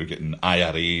 You're getting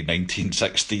IRA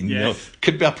 1916. Yes.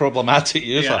 Could be a problematic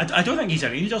user. Yeah, I don't think he's a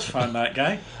Rangers fan, that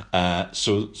guy.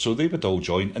 So they would all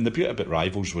join, and the beauty about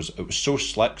Rivals was it was so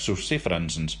slick. So say for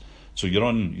instance, so you're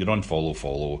on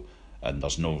follow, and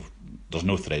there's no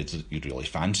threads that you'd really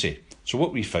fancy. So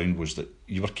what we found was that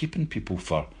you were keeping people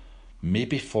for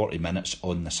maybe 40 minutes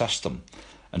on the system,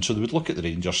 and so they would look at the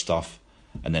Rangers stuff,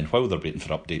 and then while they're waiting for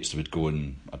updates, they would go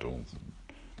and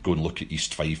look at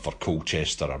East Fife or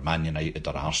Colchester or Man United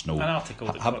or Arsenal. An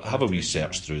article. Have a wee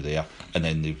search through there, and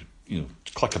then they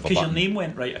click of a button. Because your name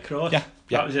went right across. Yeah.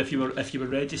 That was if you were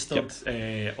registered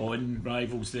on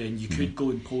Rivals, then you could go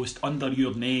and post under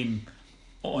your name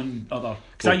on other,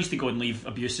 because I used to go and leave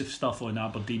abusive stuff on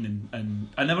Aberdeen, and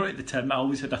I never at the Tim. I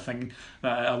always had a thing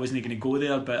that I wasn't going to go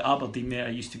there, but Aberdeen there,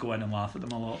 I used to go in and laugh at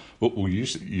them a lot. Well,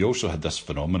 you also had this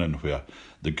phenomenon where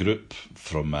the group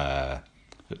from that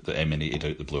emanated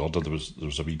out the Blue Order, there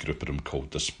was a wee group of them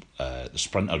called the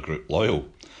Sprinter Group Loyal,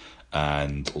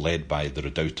 and led by the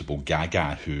redoubtable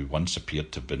Gaga, who once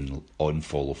appeared to have been on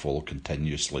follow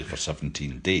continuously for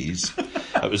 17 days.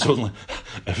 It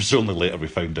was only later we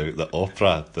found out that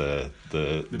Opera, the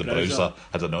browser,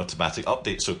 had an automatic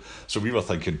update. So we were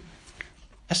thinking,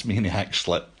 this maniac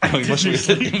slip.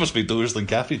 He must be dozed and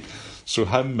caffeine. So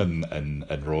him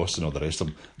and Ross and all the rest of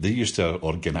them, they used to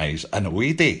organise an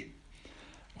away day.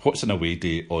 What's an away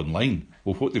day online?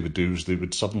 Well, what they would do is they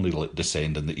would suddenly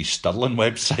descend on the East Stirling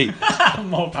website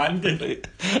Mob handed.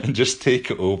 and just take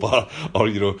it over,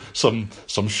 or some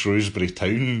Shrewsbury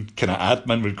Town kind of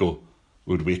admin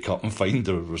would wake up and find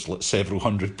there was several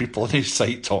hundred people on his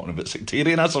site talking about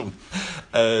sectarianism.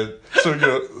 So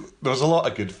there was a lot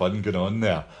of good fun going on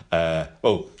there.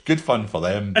 Well, good fun for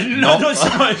them, not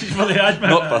so much for the admin.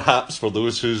 Not perhaps for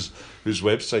those whose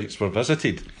websites were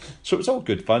visited. So it was all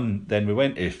good fun. Then we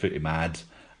went to Footy Mad,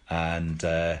 and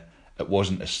it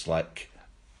wasn't as slick,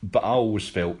 but I always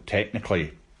felt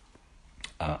technically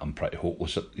I'm pretty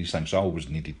hopeless at these things. So I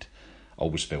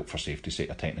always felt for safety's sake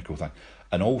a technical thing,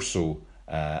 and also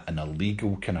an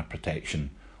illegal kind of protection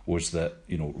was that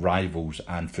Rivals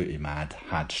and Footy Mad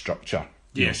had structure.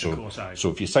 Yes, of course. So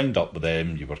if you signed up with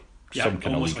them, you were some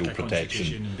kind of legal like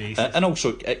protection, and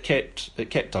also it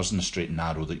kept us in the straight and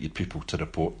narrow that you'd people to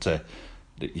report to,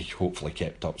 that you hopefully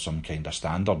kept up some kind of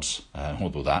standards,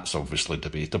 although that's obviously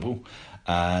debatable.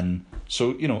 And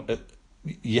so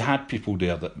you had people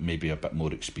there that maybe a bit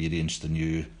more experienced than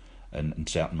you in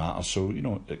certain matters. So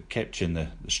it kept you in the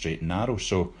straight and narrow.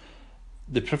 So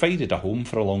they provided a home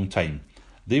for a long time.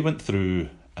 They went through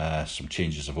some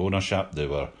changes of ownership. They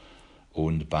were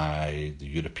owned by the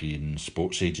European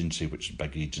Sports Agency, which is a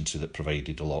big agency that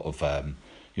provided a lot of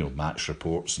match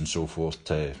reports and so forth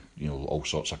to all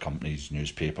sorts of companies,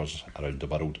 newspapers around the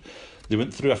world. They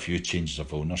went through a few changes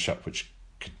of ownership, which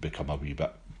could become a wee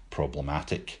bit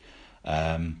problematic.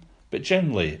 But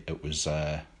generally, it was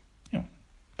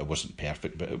it wasn't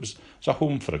perfect, but it was a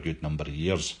home for a good number of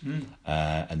years.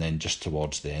 And then just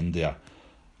towards the end there,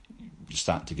 you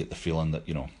start to get the feeling that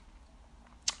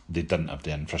they didn't have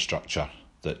the infrastructure,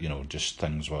 that just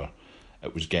things were.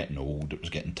 It was getting old. It was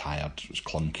getting tired. It was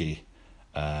clunky.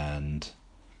 And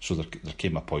so there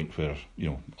came a point where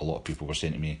a lot of people were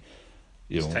saying to me,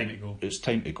 it's time to go. It's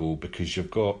time to go, because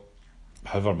you've got,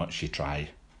 however much you try,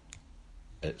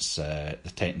 it's the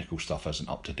technical stuff isn't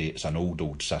up to date. It's an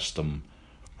old system.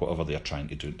 Whatever they're trying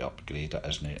to do to upgrade it,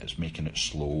 isn't it? It's making it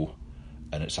slow,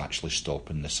 and it's actually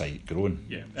stopping the site growing.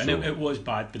 Yeah, and so, it was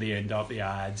bad by the end of the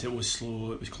ads. It was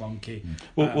slow. It was clunky.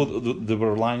 Well, they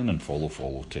were relying on follow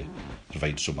to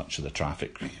provide so much of the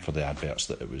traffic for the adverts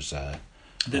that it was.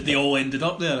 That they all ended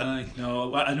up there. I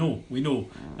know, we know.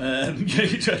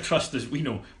 Trust us, we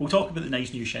know. We'll talk about the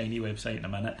nice new shiny website in a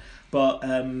minute. But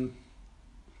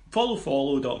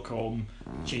followfollow.com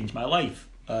changed my life.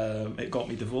 It got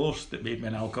me divorced. It made me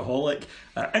an alcoholic,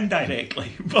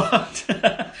 indirectly. But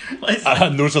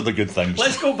and those are the good things.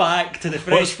 Let's go back to the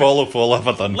fresh. What's follow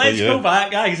ever done for you? Let's go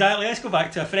back. Exactly. Let's go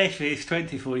back to a fresh face,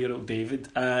 24-year-old David,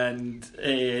 and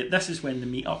this is when the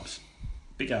meetups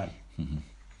began. Mm-hmm.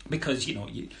 Because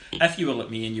if you were like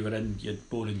me and you were in your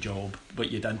boring job,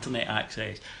 but you'd internet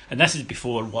access, and this is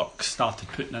before work started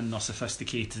putting in their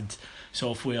sophisticated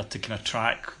software to kind of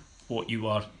track what you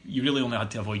were. You really only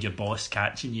had to avoid your boss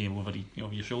catching you over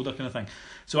your shoulder, kind of thing.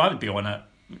 So I would be on it,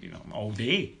 all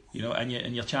day, and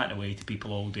you're chatting away to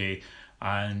people all day.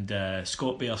 And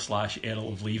Scott Bear / Earl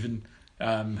of Leven,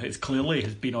 has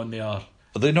been on there.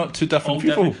 Are they not two different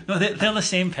people? No, they're the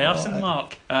same person,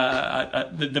 Mark.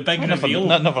 The big reveal.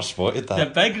 I never spotted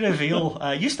that. The big reveal.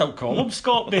 You still call him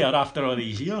Scott Bear after all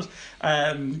these years.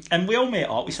 And we all met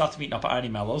up. We started meeting up at Annie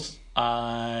Miller's.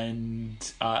 And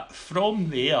from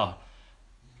there,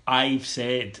 I've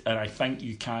said, and I think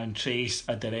you can trace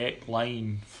a direct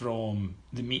line from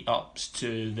the meetups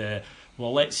to the,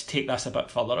 well, let's take this a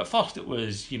bit further. At first it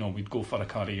was, we'd go for a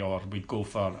curry or we'd go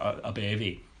for a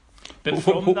bevy. But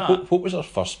what was our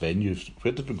first venue?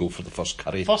 Where did we go for the first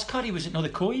curry? First curry, was it not the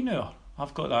Kohinoor?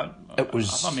 I've got that. It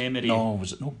was. I have a memory. No,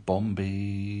 was it no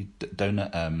Bombay down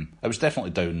at? It was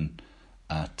definitely down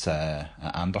at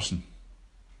Anderson.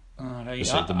 Right.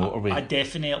 Beside the motorway. I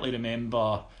definitely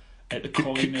remember at the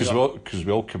Coin. Because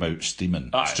we all came out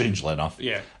steaming, strangely enough,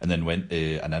 and then went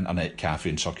to an internet cafe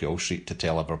in Sauchiehall Street to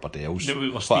tell everybody else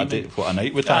what a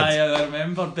night we'd had. I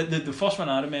remember, but the first one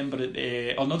I remember,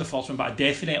 or not the first one, but I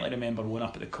definitely remember one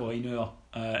up at the Coin Hour,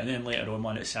 and then later on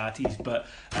one at Satty's. But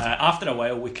after a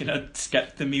while, we kind of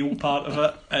skipped the meal part of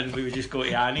it, and we would just go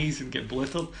to Annie's and get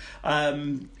bluttered.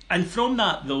 And from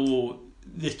that, though,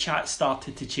 the chat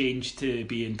started to change to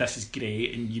being, this is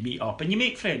great, and you meet up and you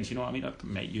make friends, you know what I mean? I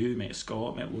met you, met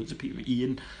Scott, met loads of people,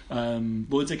 Ian,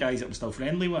 loads of guys that I'm still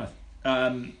friendly with.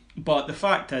 But the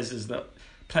fact is that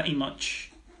pretty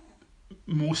much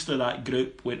most of that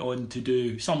group went on to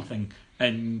do something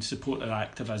in support of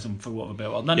activism, for what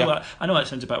about. I know that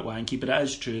sounds a bit wanky, but it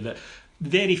is true that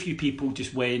very few people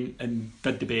just went and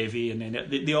did the bevy, and then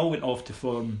they all went off to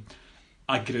form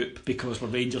a group because we're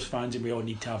Rangers fans and we all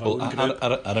need to have our own group.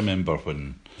 I remember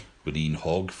when Ian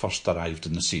Hogg first arrived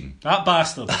in the scene. That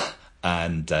bastard.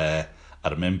 And I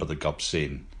remember the Gub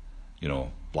saying, you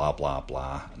know, blah, blah,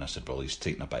 blah. And I said, well, he's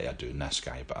taking a bit of doing this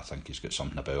guy, but I think he's got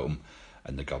something about him.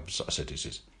 And the Gub sort of said,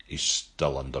 he's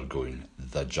still undergoing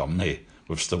the journey.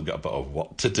 We've still got a bit of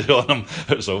work to do on him.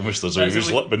 It's almost as though he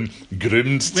was been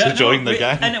groomed to join the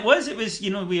gang. And it was, you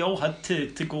know, we all had to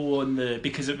go on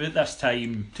because about this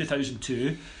time, 2002,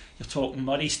 you're talking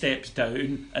Murray steps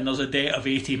down and there's a debt of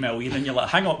 80 million and you're like,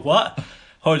 hang on, what?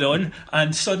 Hold on.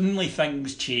 And suddenly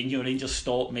things change. Your Rangers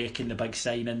stop making the big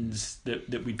signings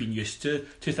that we'd been used to.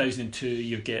 2002,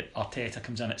 you get Arteta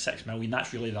comes in at 6 million.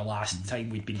 That's really the last time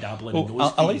we'd been dabbling in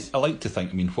those fees. I like to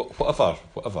think, I mean, whatever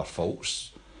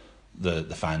faults the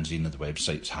fanzine and the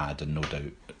websites had, and no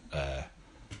doubt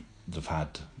they've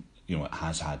had, you know, it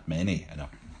has had many, and I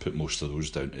put most of those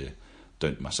down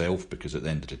to myself, because at the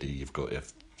end of the day you've got to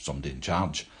have somebody in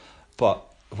charge. But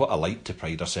what I like to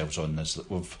pride ourselves on is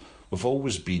that we've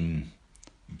always been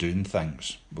doing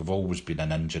things. We've always been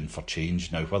an engine for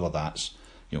change. Now, whether that's,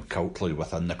 you know, culturally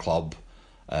within the club,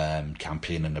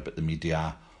 campaigning about the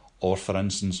media, or for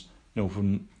instance, you know,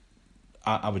 when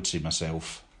I would say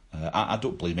myself, I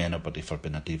don't blame anybody for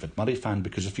being a David Murray fan,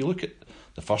 because if you look at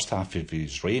the first half of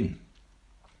his reign,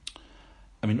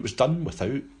 I mean, it was done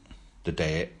without the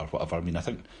debt or whatever. I mean, I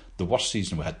think the worst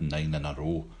season we had in 9 in a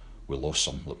row, we lost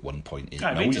some like 1.8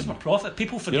 million. Rangers were profit.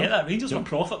 People forget that Rangers were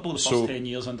profitable the first 10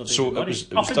 years under David Murray.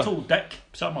 Up until Dick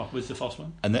Summer was the first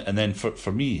one. And then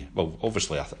for me, well,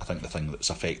 obviously, I think the thing that's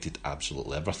affected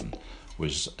absolutely everything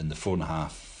was in the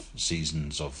 4.5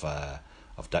 seasons of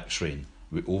Dick's reign,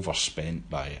 we overspent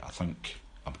by, I think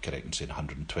I'm correct in saying,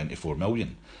 124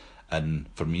 million. And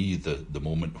for me, the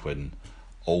moment when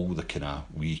all the kind of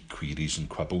wee queries and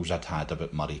quibbles I'd had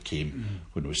about Murray came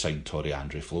when we signed Torrey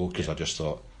Andre Flo, because I just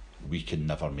thought, we can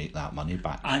never make that money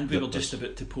back. And we were just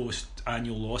about to post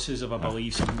annual losses of, I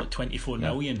believe, something like 24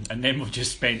 million, and then we've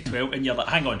just spent 12, and you're like,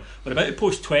 hang on, we're about to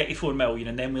post 24 million,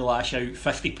 and then we lash out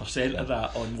 50% of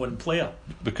that on one player.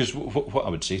 Because what I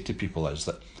would say to people is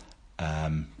that,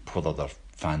 whether they're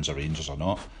fans of Rangers or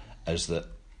not, is that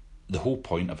the whole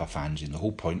point of a fanzine, the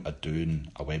whole point of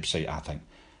doing a website, I think,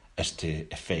 is to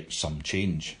effect some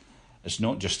change. It's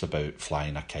not just about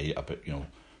flying a kite about, you know,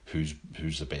 who's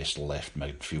the best left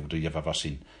midfielder you've ever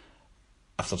seen.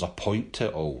 If there's a point to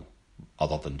it all,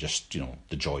 other than just, you know,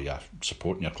 the joy of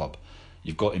supporting your club,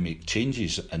 you've got to make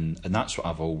changes, and that's what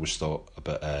I've always thought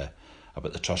about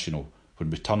the trust. You know, when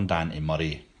we turned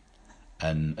Anti-Murray,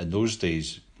 and in those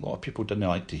days, a lot of people didn't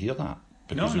like to hear that,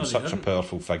 because he was such a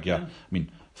powerful figure. Yeah. I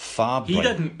mean, he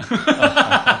didn't.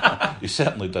 He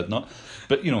certainly did not.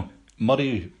 But, you know,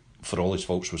 Murray, for all his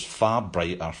faults, was far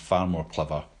brighter, far more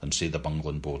clever than, say, the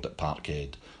bungling board at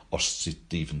Parkhead, or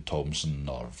Stephen Thompson,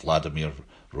 or Vladimir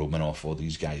Romanov, all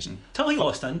these guys. Till he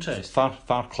lost interest.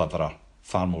 Far cleverer,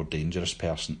 far more dangerous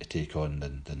person to take on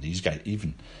than these guys.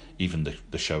 Even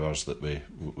the showers that we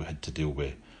had to deal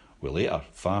with later,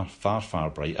 far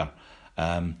brighter.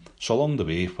 So along the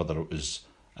way, whether it was,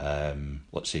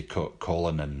 let's say,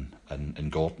 Colin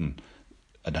and Gordon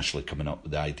initially coming up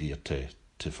with the idea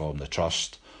to form the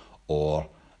trust, or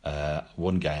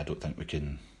one guy I don't think we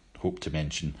can hope to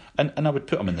mention, and I would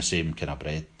put him in the same kind of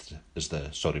breath as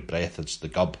the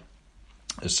Gub,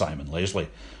 as Simon Leslie,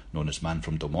 known as Man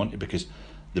from Del Monte, because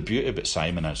the beauty about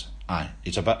Simon is,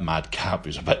 he's a bit madcap,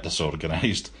 he's a bit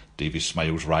disorganised, Davy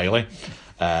Smiles Riley,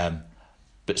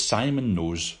 but Simon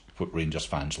knows what Rangers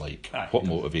fans like, what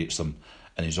motivates them,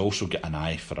 and he's also got an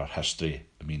eye for our history.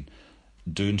 I mean,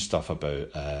 doing stuff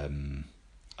about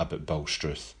Bill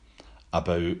Struth,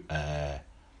 about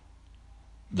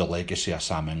the legacy of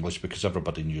Sam English, because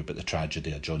everybody knew about the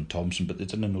tragedy of John Thompson, but they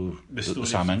didn't know the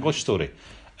Sam English story.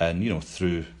 And, you know,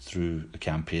 through the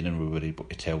campaigning, we were able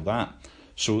to tell that.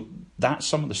 So that's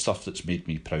some of the stuff that's made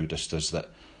me proudest, is that,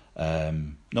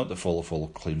 not that Follow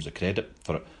claims the credit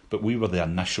for it, but we were the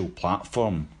initial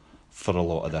platform for a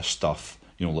lot of this stuff,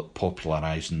 like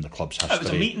popularising the club's history. It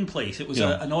was a meeting place, it was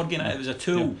an it was a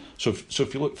tool. Yeah. So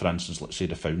if you look, for instance, let's say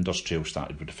the Founders Trail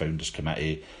started with the Founders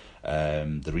Committee,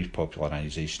 the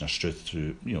repopularisation of Struth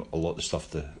through, a lot of the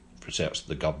stuff, the research that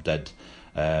the Gub did,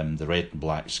 the red and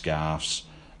black scarves,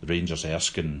 the Rangers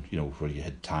Erskine, where you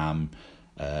had Tam,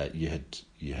 you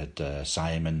had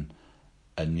Simon,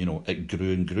 and it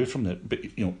grew and grew from there. But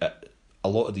a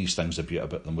lot of these things, the beauty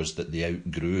about them was that they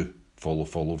outgrew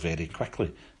Follow very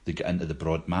quickly. They get into the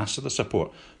broad mass of the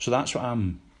support. So that's what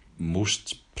I'm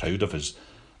most proud of, is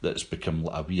that it's become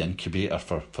a wee incubator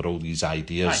for all these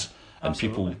ideas. Aye,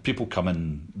 and people come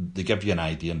in, they give you an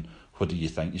idea, and what do you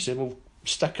think? You say, well,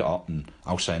 stick it up and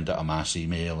I'll send out a mass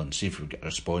email and see if we get a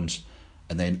response.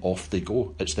 And then off they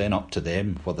go. It's then up to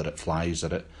them whether it flies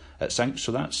or it sinks.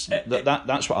 So that's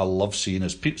what I love seeing,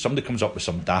 is somebody comes up with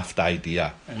some daft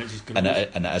idea and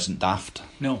it isn't daft.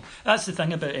 No, that's the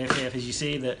thing about FF, as you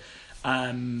say, that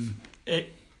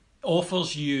it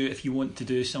offers you, if you want to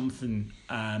do something,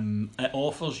 it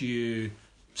offers you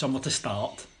somewhere to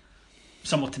start,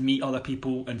 somewhere to meet other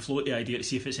people and float the idea to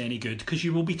see if it's any good, because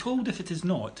you will be told if it is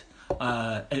not.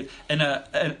 In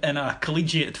a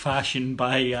collegiate fashion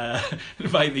by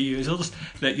the users,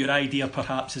 that your idea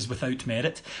perhaps is without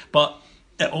merit, but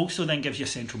it also then gives you a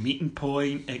central meeting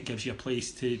point. It gives you a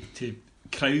place to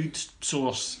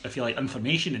crowdsource, if you like,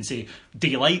 information and say, do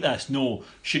you like this? No.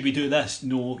 Should we do this?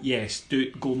 No. Yes.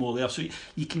 Do go more there. So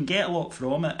you can get a lot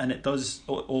from it, and it does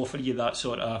offer you that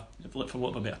sort of, for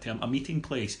want of a better term, a meeting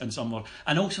place and somewhere,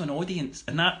 and also an audience.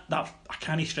 And that I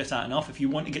can't stress that enough. If you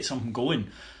want to get something going,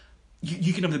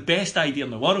 you can have the best idea in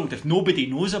the world. If nobody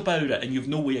knows about it and you've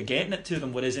no way of getting it to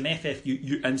them, whereas in FF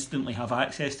you instantly have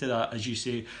access to that, as you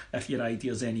say, if your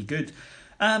idea's any good.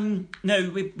 Now,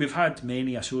 we've had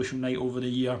many a social night over the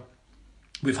year.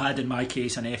 We've had, in my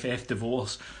case, an FF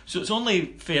divorce. So it's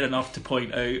only fair enough to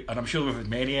point out, and I'm sure we've had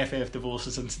many FF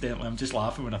divorces, incidentally. I'm just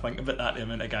laughing when I think about that, the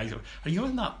amount of guys are you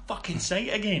on that fucking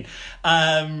site again?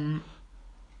 I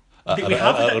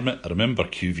remember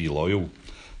QV Loyal,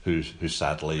 who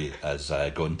sadly has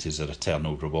gone to his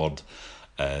eternal reward.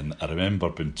 And I remember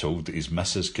being told that his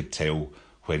missus could tell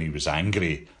when he was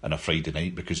angry on a Friday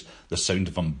night, because the sound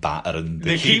of him battering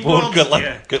the keyboard got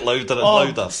louder and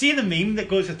louder. See the meme that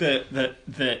goes with the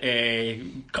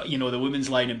woman's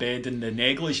lying in bed in the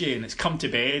negligee and it's come to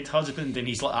bed, husband, and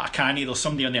he's like, I can't, there's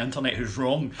somebody on the internet who's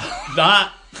wrong.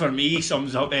 That, for me,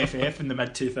 sums up FF in the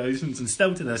mid-2000s, and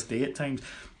still to this day at times.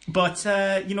 But,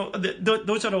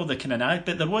 those are all the kind of...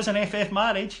 But there was an FF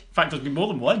marriage. In fact, there's been more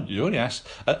than one. Oh, yes.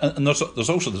 And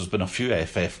there's been a few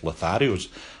FF Lotharios.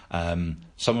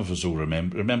 Some of us will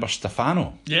remember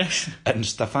Stefano. Yes. And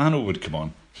Stefano would come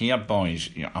on, here boys,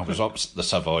 I was up the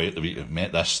Savoy at the week,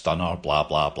 met this stunner, blah,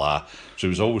 blah, blah. So he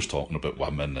was always talking about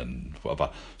women and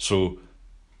whatever. So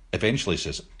eventually he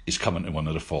says, he's coming to one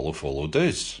of the Follow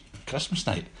do's, Christmas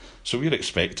night. So we're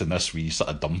expecting this wee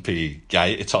sort of dumpy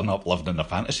guy to turn up living in the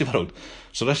fantasy world.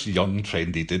 So this young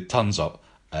trendy dude turns up,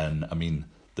 and I mean,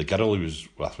 the girl he was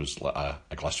with was like a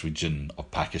Glaswegian of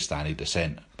Pakistani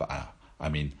descent, but I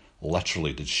mean,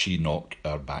 literally did she knock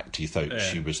our back teeth out.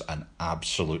 She was an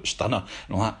absolute stunner.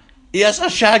 And I'm like, he is a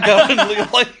shagger in real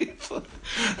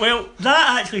life. Well,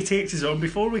 that actually takes us on,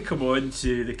 before we come on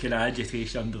to the kind of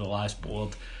agitation under the last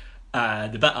board,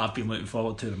 the bit I've been looking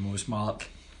forward to the most, Mark.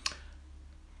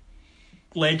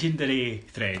 Legendary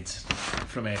threads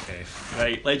from FF,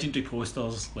 right? Legendary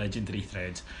posters, legendary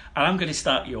threads. And I'm going to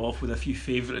start you off with a few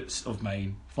favourites of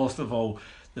mine. First of all,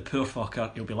 the poor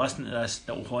fucker, he'll be listening to this,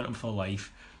 it'll haunt him for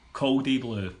life, Caldy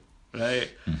Blue, right?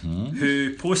 Mm-hmm.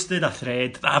 Who posted a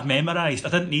thread that I've memorised. I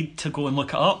didn't need to go and look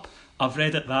it up. I've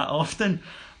read it that often.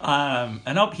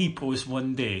 And up he posts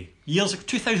one day, years ago,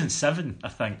 2007, I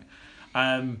think.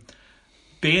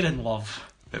 Bear in Love,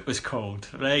 it was called,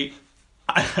 right?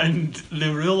 And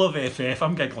the rule of FF,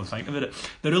 I'm giggling thinking about it,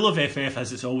 the rule of FF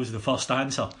is it's always the first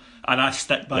answer, and I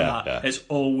stick by that. Yeah. It's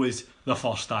always the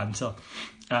first answer.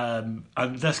 And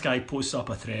this guy posts up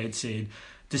a thread saying,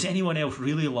 does anyone else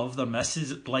really love their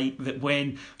missus like that?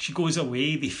 When she goes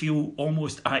away, they feel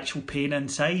almost actual pain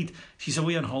inside. She's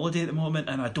away on holiday at the moment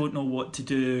and I don't know what to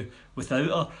do without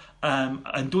her.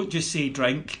 And don't just say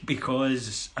drink,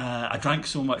 because I drank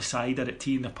so much cider at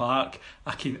Tea in the Park,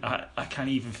 I can't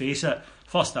even face it.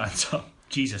 First answer,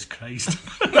 Jesus Christ.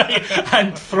 Right?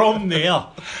 And from there,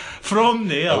 from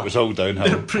there, it was all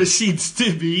downhill. It proceeds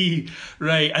to be,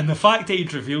 right, and the fact that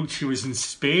he'd revealed she was in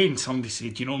Spain, somebody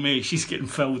said, you know, mate, she's getting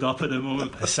filled up at the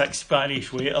moment by 6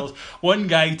 Spanish waiters. One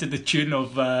guy to the tune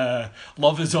of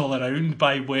Love Is All Around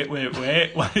by Wet, Wet,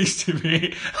 Wet was to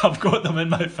me, I've got them in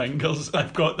my fingers,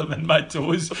 I've got them in my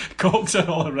toes, cocks are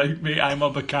all around me, I'm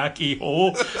a bukkake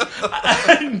ho.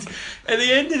 And at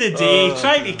the end of the day,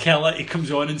 trying to kill it, he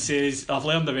comes on and says, I've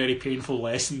learned a very painful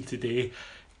lesson today.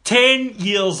 10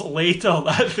 years later,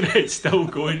 that thread's still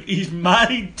going. He's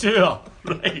married to her,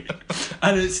 right?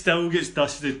 And it still gets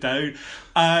dusted down.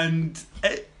 And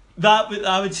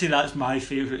I would say that's my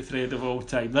favourite thread of all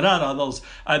time. There are others.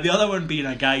 The other one being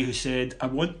a guy who said, I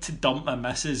want to dump my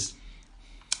missus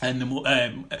in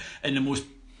the most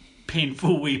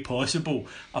painful way possible.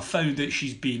 I found that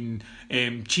she's been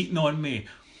cheating on me.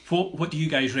 What do you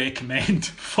guys recommend?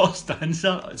 First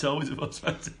answer, it's always the first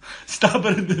answer. Stab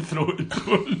her in the throat and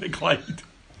throw her in the Clyde.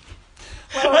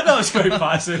 Well, I thought it was quite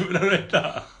passive when I read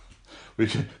that.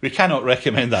 We cannot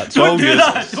recommend that. Don't do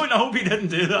that. I hope he didn't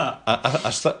do that.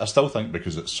 I still think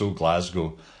because it's so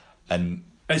Glasgow, and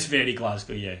it's very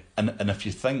Glasgow, yeah. And if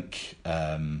you think,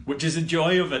 which is the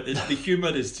joy of it, the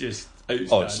humour is just outstanding.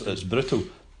 Oh, it's brutal.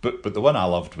 But the one I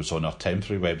loved was on our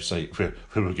temporary website where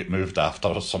we get moved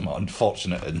after some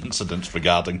unfortunate incidents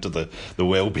regarding to the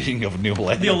well-being of Neil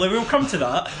Lennon. We'll come to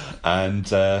that. And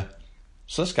so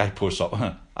this guy posts up,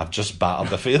 I've just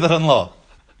battered the father-in-law.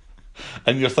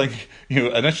 And you're thinking,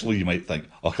 initially you might think,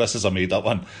 oh, this is a made-up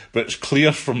one. But it's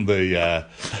clear from the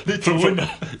tone,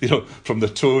 from the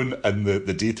tone and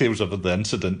the details of the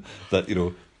incident that,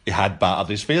 he had battered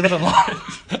his father-in-law.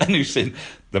 And he's saying,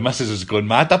 the missus has gone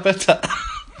mad about it.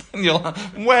 And you're like,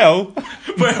 well,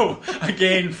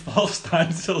 again, first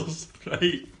answers,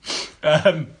 right?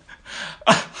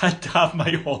 I had to have my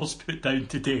horse put down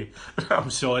today. I'm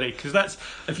sorry, because that's,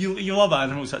 if you love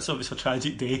animals, that's obviously a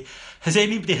tragic day. Has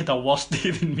anybody had a worse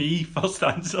day than me? First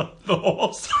answer, the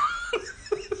horse.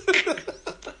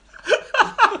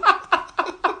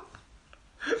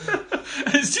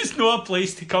 It's just not a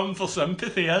place to come for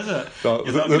sympathy, is it? No,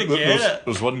 You're not going to get it.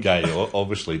 There's one guy who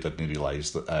obviously didn't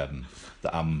realise that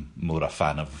I'm more a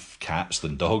fan of cats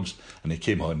than dogs, and he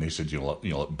came on and he said, like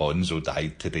Bonzo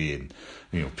died today,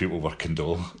 and people were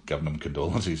giving him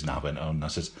condolences, and I went on and I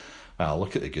says, well,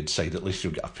 look at the good side, at least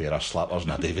you'll get a pair of slappers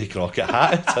and a Davy Crockett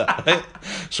hat. Right?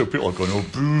 So people are going, oh,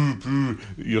 boo, boo,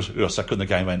 you're sick, and the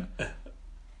guy went,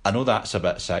 I know that's a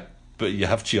bit sick, but you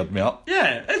have cheered me up.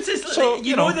 Yeah, it's just, so,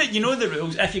 you know the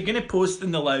rules. If you're going to post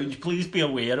in the lounge, please be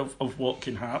aware of what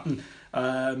can happen.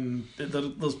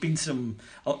 There's been some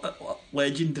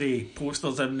legendary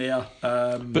posters in there.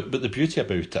 But the beauty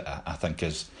about it, I think,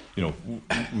 is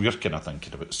we're kind of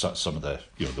thinking about some of the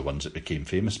the ones that became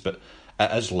famous, but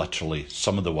it is literally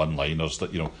some of the one-liners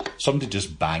that somebody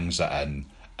just bangs it in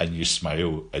and you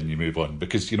smile and you move on,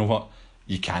 because you know what,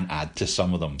 you can't add to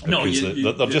some of them because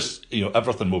they're just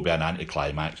everything will be an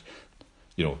anticlimax.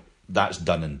 That's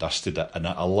done and dusted it, and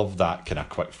I love that kind of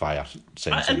quick fire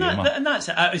sense of humour. And that's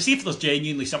it. See if there's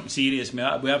genuinely something serious. We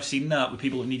have seen that with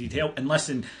people who needed help. And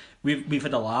listen, we've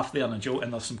had a laugh there and a joke,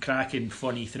 and there's some cracking,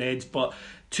 funny threads. But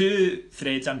 2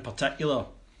 threads in particular,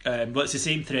 but it's the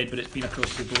same thread, but it's been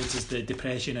across the boards, is the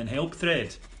depression and help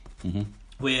thread,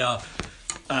 where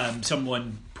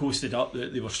someone posted up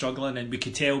that they were struggling, and we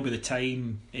could tell by the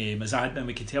time, as admin,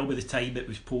 we could tell by the time it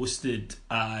was posted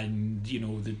and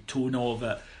the tone of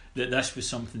it, that this was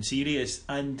something serious,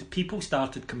 and people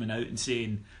started coming out and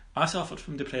saying, I suffered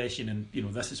from depression, and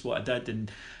this is what I did, and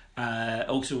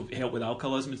also help with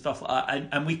alcoholism and stuff like that.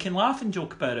 And we can laugh and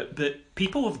joke about it, but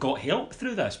people have got help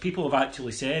through this. People have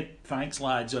actually said, thanks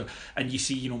lads, and you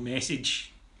see,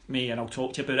 message me and I'll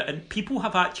talk to you about it, and people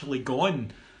have actually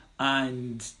gone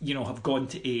and have gone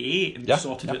to AA and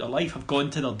sorted out their life, have gone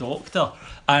to their doctor,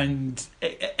 and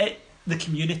the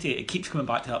community, it keeps coming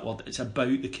back to that word, it's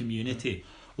about the community.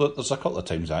 Look, there's a couple of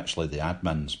times actually the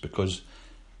admins, because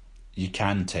you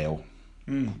can tell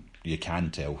when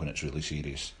it's really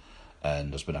serious,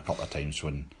 and there's been a couple of times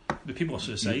when the people are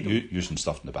suicidal, using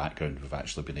stuff in the background, we've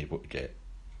actually been able to get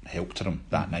help to them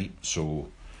that night. So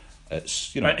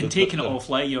it's and taking it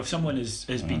offline. If someone has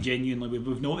been genuinely,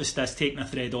 we've noticed this, taking a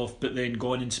thread off, but then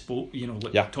gone and spoke,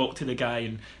 talk to the guy,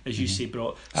 and as you say,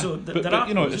 brought. So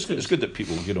it's good that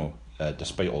people,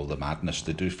 despite all the madness,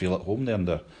 they do feel at home there, and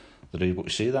they're able to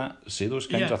say those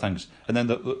kinds of things. And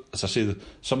then, as I say,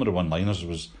 some of the one-liners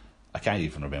was, I can't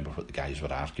even remember what the guys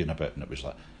were arguing about, and it was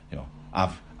like,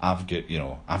 I've got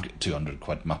 200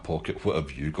 quid in my pocket. What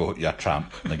have you got, you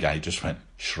tramp? And the guy just went,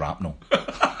 shrapnel.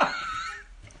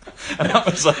 And that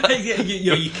was like,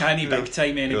 you can't big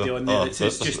time anybody on there. It's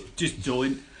just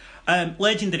don't.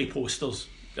 Legendary posters.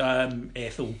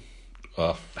 Ethel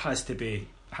has to be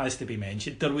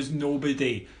mentioned. There was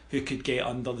nobody who could get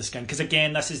under the skin, because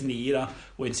again, this is in the era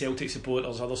when Celtic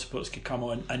supporters, other supporters could come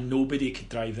on and nobody could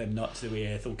drive them nuts the way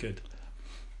Ethel could.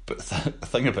 But the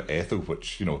thing about Ethel,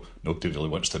 which nobody really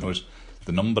wants to know, is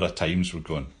the number of times we're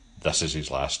going, this is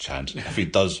his last chance. If he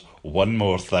does one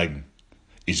more thing,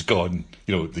 he's gone.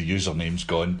 The username's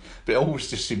gone. But it always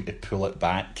just seemed to pull it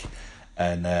back.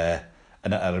 And I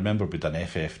remember we done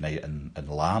FF night in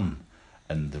Larne,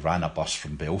 and they ran a bus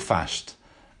from Belfast,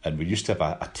 and we used to have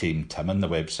a Tame Tim on the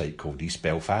website called East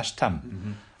Belfast Tim.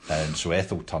 Mm-hmm. And so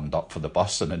Ethel turned up for the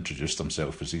bus and introduced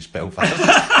himself as East Belfast.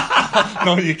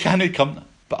 No, you can't come.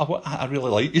 But I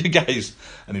really like you guys,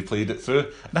 and he played it through.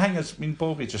 And the thing is,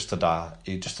 Bobby just had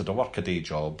a workaday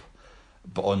job,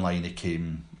 but online he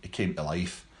came to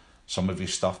life. Some of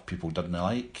his stuff people didn't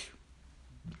like.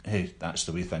 Hey, that's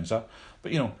the way things are.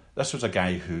 But this was a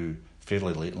guy who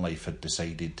fairly late in life had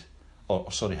decided,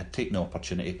 had taken the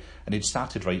opportunity, and he'd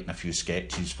started writing a few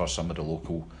sketches for some of the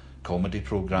local comedy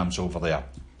programmes over there.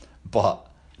 But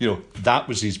that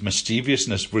was his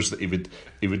mischievousness, was that he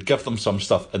would give them some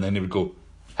stuff, and then he would go,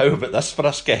 how about this for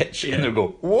a sketch? Yeah. And they'll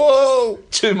go, whoa,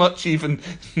 too much even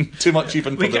for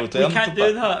the return.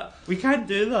 We can't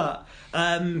do that.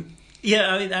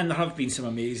 Yeah, and there have been some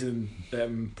amazing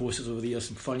posters over the years,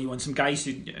 some funny ones, some guys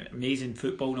who amazing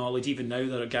football knowledge. Even now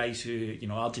there are guys who,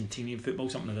 Argentinian football,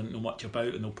 something I didn't know much about,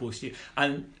 and they'll post you.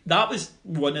 And that was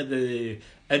one of the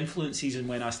influences in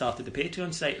when I started the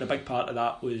Patreon site. The big part of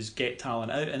that was get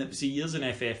talent out, and it was the years in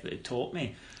FF that it taught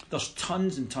me. There's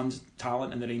tons and tons of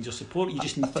talent in the Rangers support. You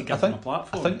just need to give them a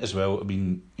platform. I think as well,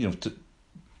 we've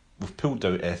pulled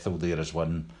out Ethel there as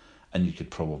one, and you could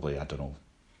probably, I don't know,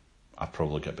 I've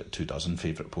probably got about 24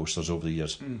 favourite posters over the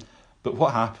years. Mm. But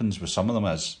what happens with some of them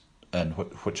is, and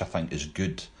which I think is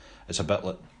good, it's a bit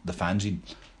like the fanzine.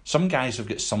 Some guys have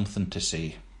got something to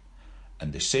say,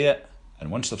 and they say it, and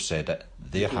once they've said it,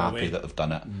 they're happy that they've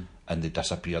done it, and they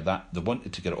disappear. That they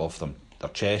wanted to get it off their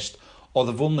chest, or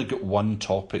they've only got one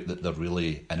topic that they're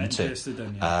really interested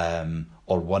in,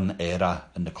 or one era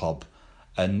in the club,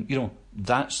 and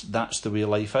that's the way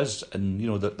life is, and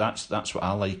that's what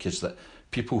I like, is that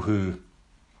people who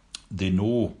they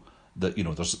know that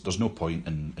there's no point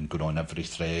in going on every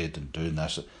thread and doing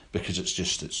this, because it's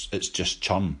just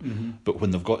churn. Mm-hmm. But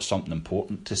when they've got something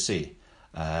important to say,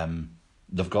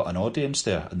 they've got an audience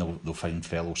there, and they'll find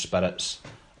fellow spirits,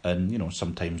 and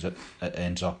sometimes it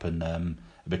ends up in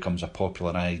it becomes a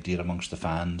popular idea amongst the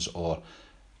fans, or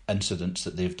incidents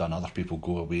that they've done, other people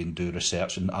go away and do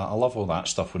research, and I love all that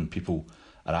stuff when people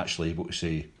are actually able to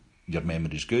say your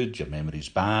memory's good, your memory's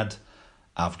bad,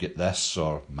 I've got this,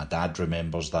 or my dad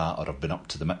remembers that, or I've been up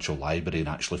to the Mitchell Library and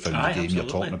actually found the game you're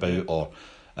talking about, or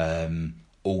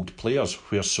old players,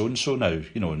 where's so-and-so now,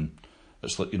 and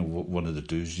it's like, one of the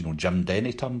dudes, Jim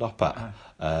Denny turned up at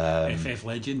FF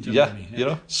legend, Jim Denny.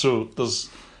 Yeah, so there's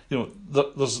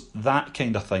there's that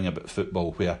kind of thing about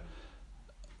football where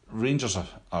Rangers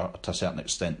are to a certain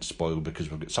extent spoiled because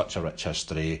we've got such a rich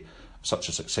history, such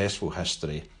a successful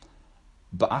history.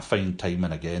 But I find time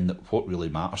and again that what really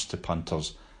matters to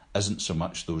punters isn't so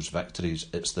much those victories,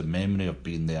 it's the memory of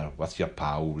being there with your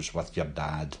pals, with your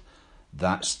dad.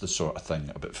 That's the sort of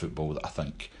thing about football that I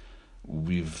think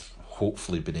we've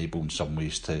hopefully been able in some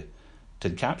ways to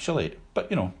encapsulate. But,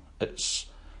 it's,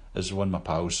 as one of my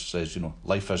pals says,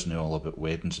 life isn't all about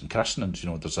weddings and christenings.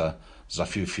 There's a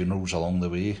few funerals along the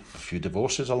way, a few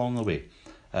divorces along the way.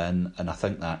 And I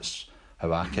think that's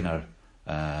how I kind of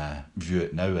view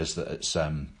it now, is that it's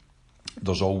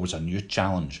there's always a new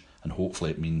challenge, and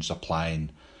hopefully it means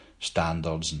applying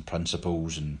standards and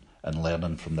principles and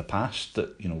learning from the past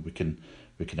that we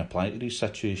can apply to these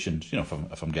situations.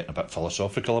 If I'm getting a bit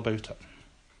philosophical about it.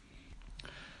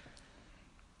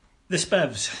 The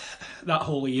Spivs, that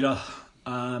whole era,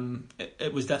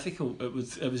 it was difficult. It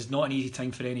was not an easy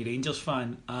time for any Rangers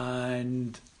fan,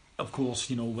 and of course,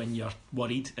 when you're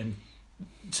worried, and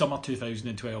summer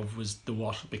 2012 was the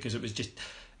worst, because it was just,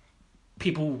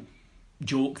 people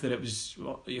joke that it was,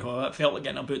 it felt like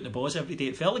getting a boot in the balls every day.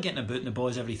 It felt like getting a boot in the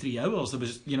balls every 3 hours. There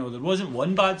was, there wasn't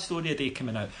one bad story a day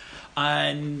coming out,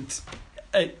 and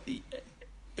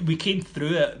we came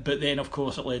through it. But then, of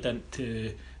course, it led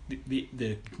into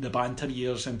the banter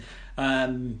years,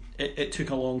 and it took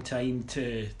a long time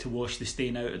to wash the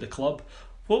stain out of the club.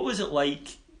 What was it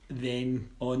like then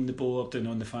on the board and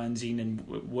on the fanzine, and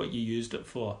what you used it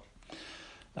for?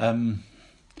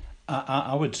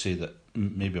 I would say that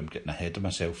maybe I'm getting ahead of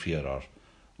myself here, or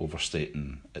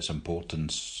overstating its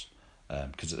importance,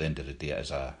 because at the end of the day it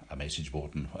is a message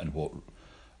board, and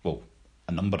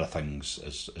a number of things,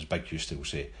 as Big Hugh still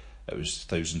say, It was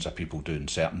thousands of people doing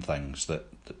certain things that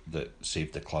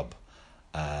saved the club.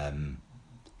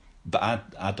 But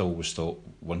I'd always thought,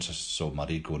 once I saw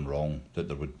Murray going wrong, that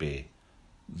there would be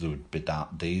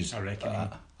dark days. I reckon.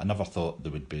 I never thought they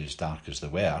would be as dark as they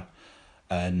were.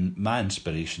 And my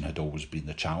inspiration had always been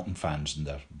the Charlton fans and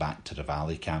their Back to the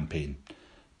Valley campaign,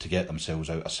 to get themselves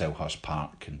out of Selhurst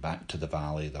Park and back to the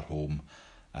Valley, their home.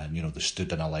 And, they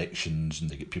stood in elections and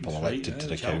they get people elected to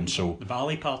the council. The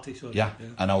Valley Party, sorry. Yeah,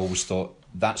 and I always thought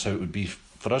that's how it would be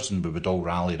for us, and we would all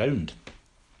rally round.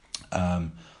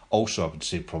 Also, I would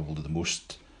say probably the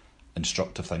most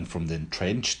instructive thing from the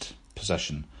entrenched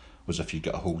position was if you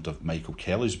get a hold of Michael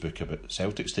Kelly's book about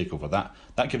Celtic's takeover.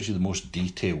 That gives you the most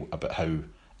detail about how,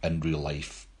 in real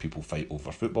life, people fight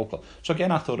over football club. So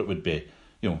again, I thought it would be,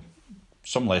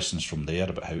 some lessons from there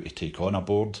about how to take on a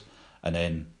board. And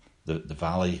then the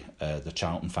Valley, the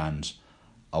Charlton fans,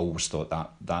 I always thought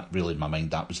that really, in my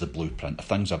mind, that was the blueprint. If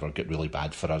things ever get really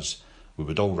bad for us, we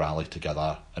would all rally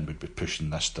together and we'd be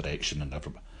pushing this direction and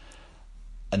everybody.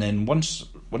 And then once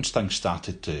things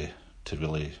started to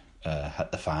really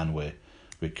hit the fan with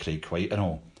Craig White and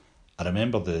all, I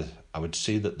remember I would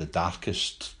say that the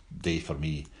darkest day for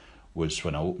me was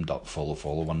when I opened up Follow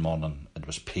one morning, and it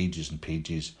was pages and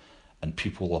pages, and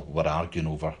people were arguing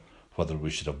over whether we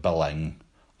should have Bill Ing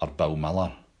or Bill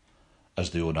Miller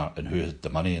as the owner and who had the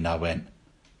money. And I went,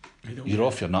 you're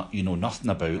off your nut, you know nothing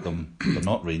about them, they're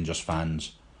not Rangers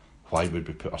fans. Why would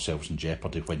we put ourselves in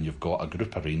jeopardy when you've got a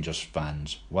group of Rangers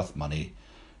fans with money,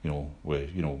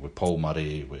 with Paul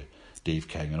Murray, with Dave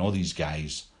King and all these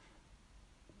guys?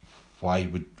 Why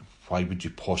would you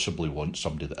possibly want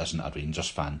somebody that isn't a Rangers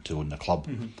fan to own the club?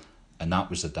 Mm-hmm. And that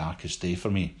was the darkest day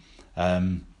for me.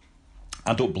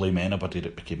 I don't blame anybody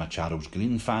that became a Charles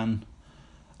Green fan.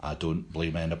 I don't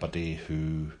blame anybody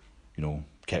who,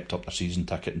 kept up their season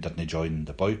ticket and didn't join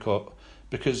the boycott,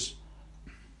 because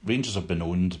Rangers have been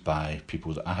owned by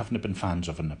people that I haven't been fans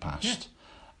of in the past.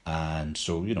 Yeah. And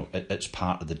so, it's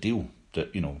part of the deal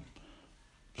that,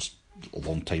 just a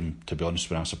long time, to be honest,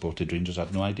 when I supported Rangers, I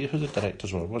had no idea who the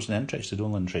directors were. I wasn't interested,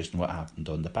 only interested in what happened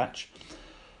on the pitch.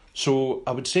 So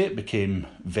I would say it became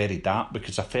very dark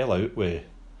because I fell out with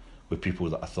people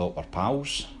that I thought were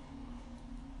pals.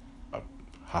 I'm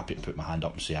happy to put my hand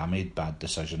up and say I made bad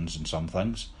decisions in some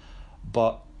things,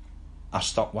 but I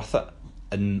stuck with it.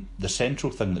 And the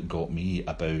central thing that got me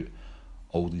about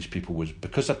all these people was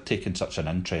because I'd taken such an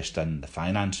interest in the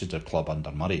finances of the club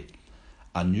under Murray,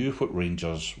 I knew what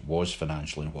Rangers was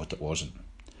financially and what it wasn't.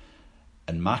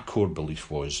 And my core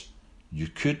belief was you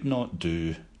could not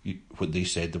do what they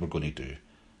said they were going to do,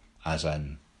 as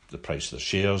in the price of the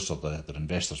shares or their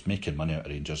investors making money out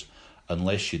of Rangers,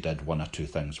 unless you did one or two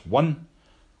things. One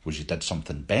was you did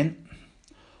something bent,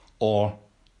 or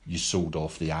you sold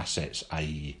off the assets,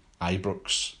 i.e.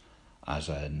 Ibrox, as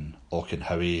in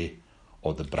Auchenhowie,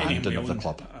 or the branding of the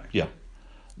club. Yeah.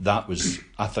 That was,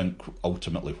 I think,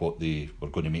 ultimately what they were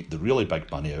going to make the really big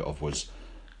money out of, was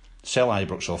sell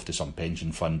Ibrox off to some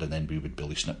pension fund, and then we would be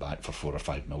leasing it back for £4 or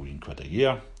 £5 million a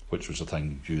year, which was the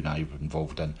thing you and I were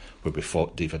involved in, where we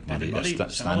fought David Murray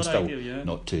at standstill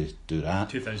not to do that.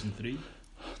 2003.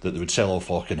 That they would sell off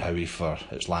Auchenhowie for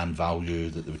its land value,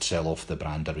 that they would sell off the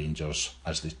brand of Rangers,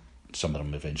 as some of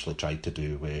them eventually tried to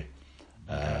do with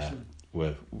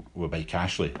Mike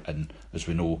Ashley. And as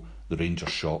we know, the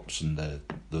Rangers shops and the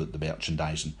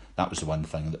merchandising, that was the one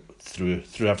thing that through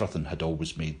everything had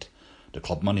always made the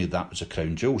club money. That was the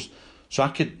crown jewels. So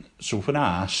when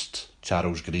I asked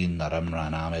Charles Green or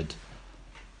Imran Ahmed,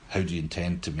 how do you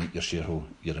intend to make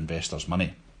your investors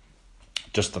money,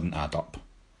 just didn't add up.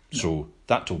 No. So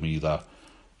that told me that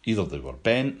either they were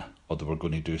bent or they were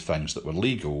going to do things that were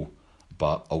legal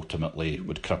but ultimately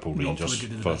would cripple Rangers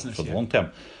for the long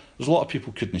term. There's a lot of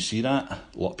people couldn't see that. A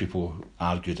lot of people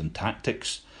argued in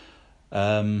tactics.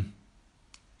 And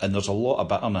there's a lot of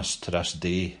bitterness to this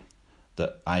day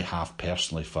that I have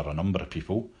personally for a number of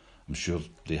people. I'm sure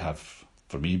they have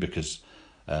for me, because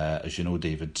as you know,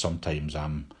 David, sometimes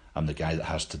I'm the guy that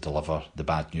has to deliver the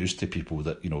bad news to people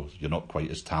that, you're not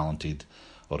quite as talented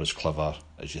or as clever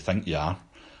as you think you are.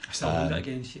 I still hold it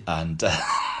against you. And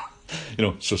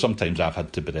so sometimes I've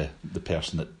had to be the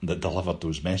person that delivered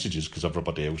those messages because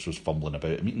everybody else was fumbling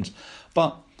about at meetings.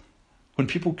 But when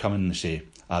people come in and say,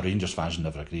 Rangers fans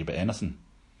never agree about anything,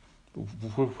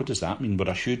 what does that mean? We're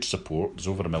a huge support. There's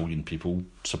over 1 million people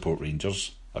support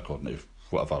Rangers, according to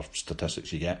whatever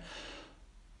statistics you get.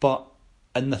 But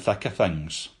in the thick of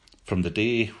things, from the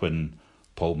day when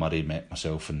Paul Murray met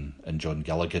myself and John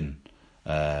Gilligan,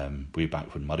 way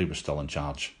back when Murray was still in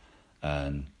charge,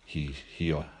 and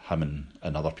him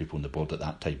and other people on the board at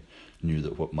that time knew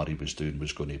that what Murray was doing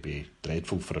was going to be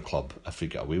dreadful for a club if we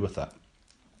got away with it.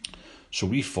 So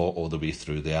we fought all the way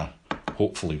through there.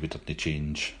 Hopefully we didn't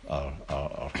change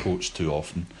our coach too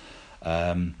often.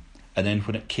 And then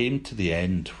when it came to the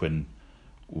end, when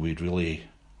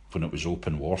it was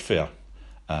open warfare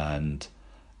and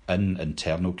in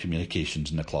internal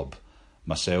communications in the club,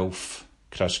 myself,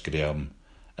 Chris Graham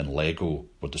and Lego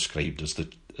were described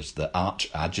as the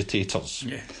arch agitators.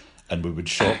 Yes. And we would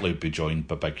shortly be joined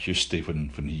by Big Husty when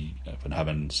him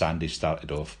and Sandy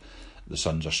started off the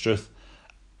Sons of Struth.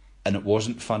 And it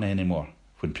wasn't fun anymore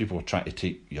when people were trying to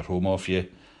take your home off you.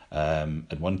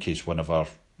 In one case, one of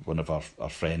our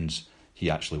friends,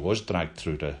 he actually was dragged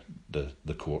through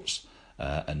the courts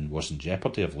and was in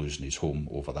jeopardy of losing his home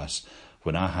over this.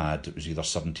 When it was either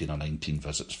 17 or 19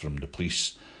 visits from the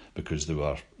police because they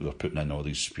were putting in all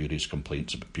these spurious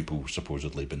complaints about people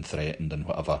supposedly being threatened and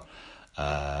whatever.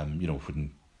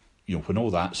 When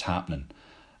all that's happening,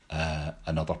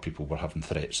 and other people were having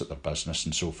threats at their business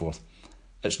and so forth,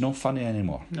 it's not funny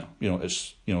anymore. No.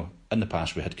 It's in the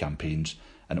past we had campaigns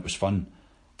and it was fun.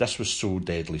 This was so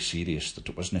deadly serious that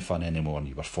it wasn't fun anymore, and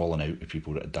you were falling out with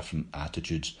people that had different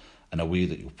attitudes in a way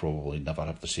that you'll probably never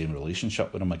have the same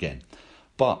relationship with them again.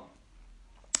 But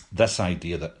this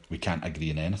idea that we can't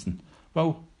agree on anything,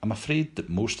 well, I'm afraid that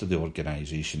most of the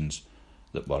organisations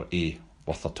that were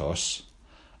worth a toss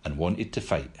and wanted to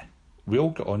fight, we all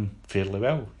got on fairly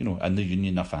well. In the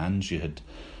Union of Fans, you had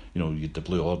the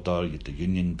Blue Order, you had the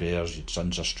Union Bears, you had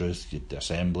Sons of Struth, you had the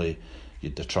Assembly, you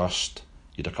had the Trust,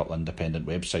 you had a couple of independent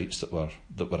websites that were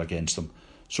against them.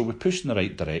 So we pushed in the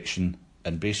right direction,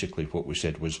 and basically what we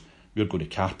said was we're going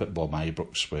to carpet bomb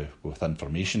Ibrox with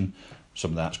information.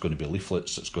 Some of that's going to be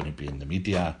leaflets, it's going to be in the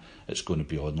media, it's going to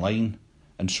be online.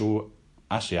 And so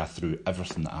I threw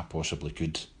everything that I possibly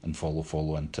could and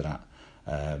follow into that.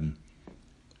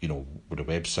 With a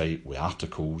website, with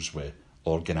articles, with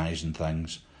organising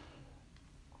things.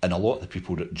 And a lot of the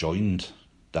people that joined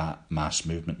that mass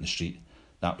movement in the street,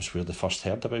 that was where they first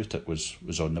heard about it,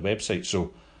 was on the website.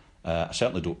 So I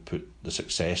certainly don't put the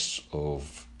success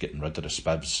of getting rid of the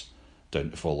Spivs down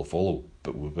to follow,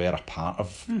 but we were a part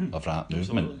of that movement.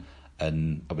 Absolutely.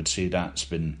 And I would say that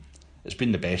it's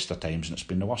been the best of times and it's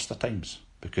been the worst of times,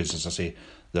 because, as I say,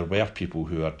 there were people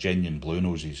who are genuine blue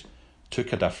noses,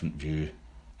 took a different view,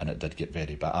 and it did get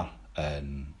very bitter.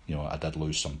 And I did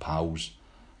lose some pals,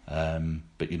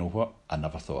 but you know what? I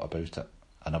never thought about it.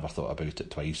 I never thought about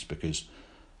it twice, because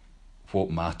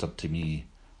what mattered to me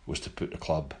was to put the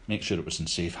club, make sure it was in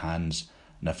safe hands,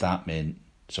 and if that meant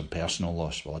some personal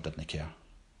loss, well, I didn't care.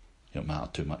 It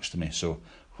mattered too much to me. So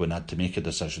when I had to make a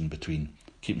decision between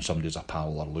keeping somebody as a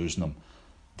pal or losing them,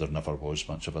 there never was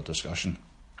much of a discussion.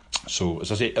 So,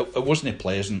 as I say, it wasn't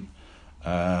pleasant,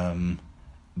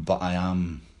 but I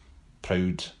am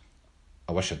proud.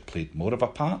 I wish I'd played more of a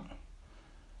part.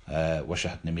 Wish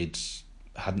I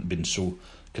hadn't been so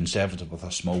conservative with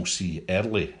a small C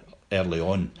early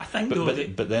on. I think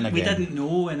but then again, we didn't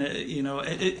know,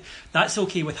 and that's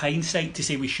okay with hindsight to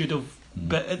say we should have.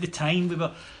 But at the time we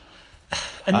were,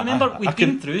 and remember we'd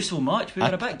been through so much, we were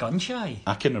a bit gun shy.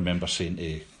 I can remember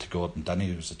saying to Gordon Denny,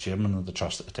 who was the chairman of the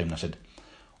trust at the time, and I said,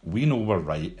 "We know we're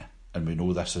right, and we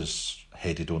know this is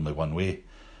headed only one way.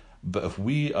 But if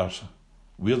we are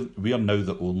now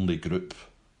the only group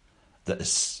that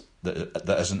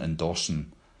isn't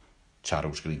endorsing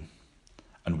Charles Green,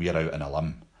 and we're out in a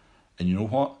limb. And you know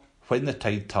what? When the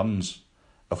tide turns,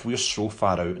 if we're so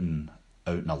far out in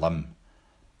a limb,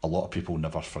 a lot of people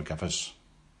never forgive us.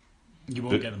 You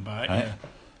won't get them back. Right? Yeah.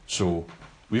 So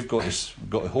we've got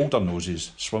to hold our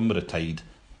noses, swim with the tide,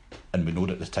 and we know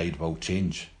that the tide will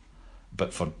change.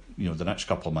 But for the next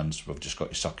couple of months, we've just got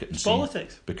to suck it and see.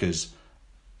 Politics. Because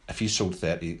if he sold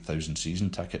 38,000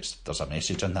 season tickets, there's a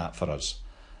message in that for us.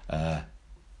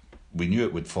 We knew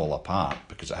it would fall apart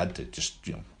because it had to. Just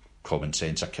common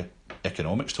sense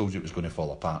economics told you it was going to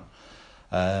fall apart.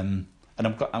 And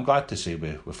I'm glad to say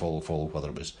we follow, whether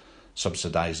it was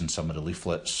subsidising some of the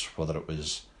leaflets, whether it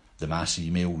was the mass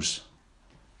emails.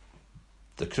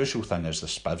 The crucial thing is the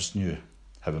Spivs knew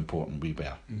how important we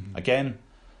were. Mm-hmm. Again,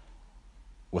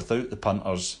 without the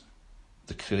punters,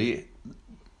 the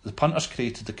punters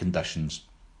created the conditions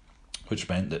which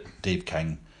meant that Dave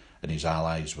King and his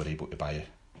allies were able to buy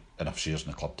enough shares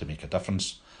in the club to make a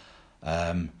difference.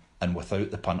 And without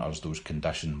the punters, those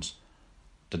conditions,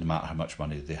 didn't matter how much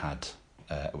money they had,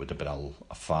 it would have been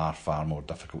a far, far more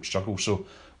difficult struggle. So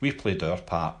we played our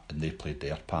part and they played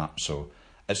their part. So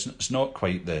it's not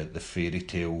quite the fairy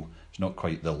tale, it's not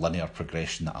quite the linear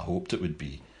progression that I hoped it would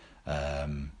be.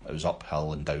 It was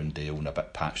uphill and down dale and a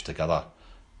bit patched together.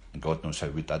 and God knows how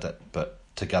we did it, but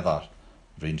together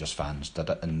Rangers fans did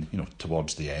it. And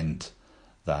towards the end,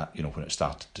 that when it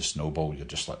started to snowball, you're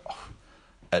just like, oh,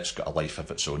 it's got a life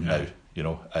of its own now,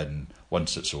 and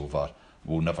once it's over,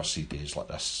 we'll never see days like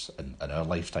this in our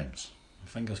lifetimes.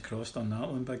 Fingers crossed on that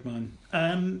one, big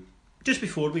man. Just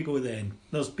before we go then,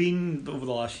 there's been, over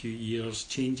the last few years,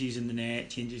 changes in the net,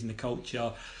 changes in the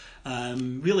culture,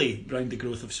 really around the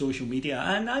growth of social media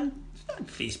and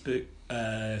Facebook,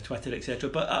 Twitter, etc.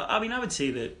 But I mean, I would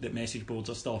say that message boards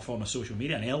are still a form of social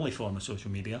media, an early form of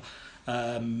social media.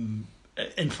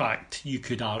 In fact, you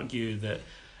could argue that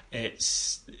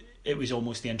it was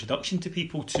almost the introduction to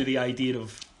people to the idea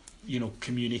of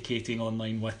communicating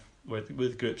online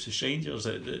with groups of strangers.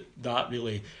 That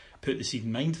really put the seed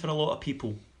in mind for a lot of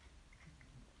people.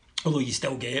 Although you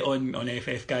still get on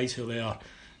FF guys who are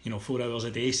 4 hours a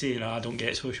day saying, I don't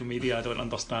get social media, I don't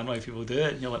understand why people do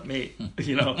it, and you're like, mate,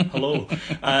 hello.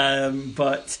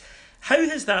 But how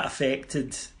has that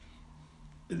affected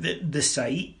the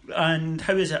site, and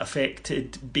how has it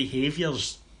affected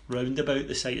behaviours round about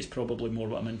the site is probably more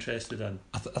what I'm interested in.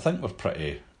 I think we're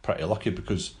pretty lucky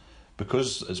because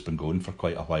it's been going for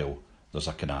quite a while. There's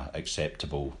a kind of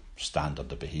acceptable standard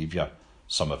of behaviour.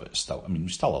 Some of it's still, we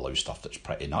still allow stuff that's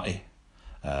pretty nutty.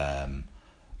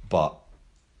 But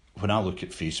when I look at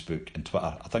Facebook and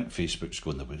Twitter, I think Facebook's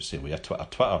going the same way as Twitter.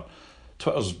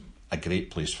 Twitter's a great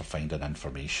place for finding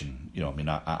information.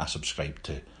 I subscribe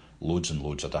to loads and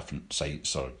loads of different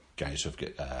sites or guys who've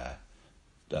got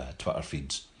Twitter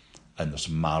feeds, and there's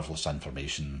some marvellous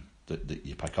information that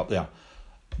you pick up there.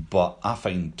 But I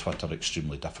find Twitter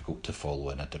extremely difficult to follow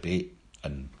in a debate,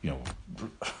 and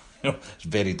it's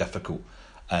very difficult.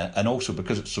 And also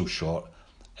because it's so short,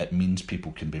 it means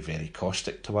people can be very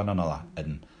caustic to one another,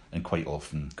 and quite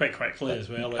often quite quickly as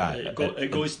well.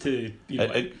 It goes to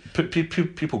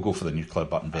people go for the nuclear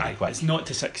button very quick. It's not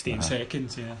to 16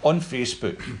 seconds. Yeah. On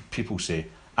Facebook, people say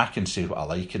I can say what I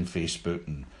like in Facebook,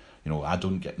 and I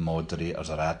don't get moderators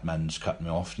or admins cutting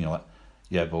me off. And you're like,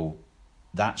 yeah, well,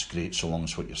 that's great so long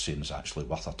as what you're saying is actually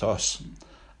worth a toss.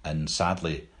 And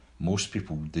sadly, most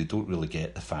people, they don't really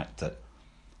get the fact that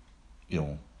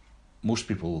most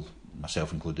people,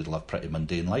 myself included, live pretty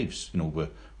mundane lives. We're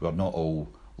not all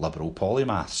liberal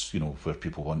polymaths, where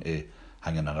people want to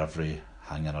hang in our every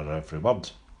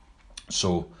word.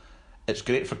 So it's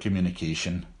great for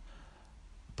communication,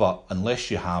 but unless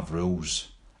you have rules,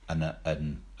 and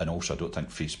also I don't think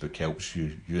Facebook helps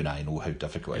you. You and I know how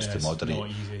difficult it is to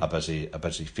moderate a busy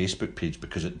Facebook page,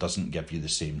 because it doesn't give you the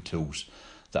same tools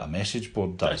that a message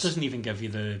board does. It doesn't even give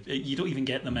you you don't even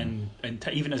get them in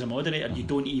even as a moderator, you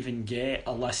don't even get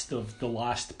a list of the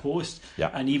last post.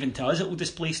 Yeah. And even to us, it will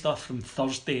display stuff from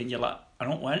Thursday, and you're like, I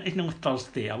don't want to know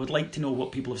Thursday. I would like to know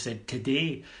what people have said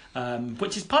today,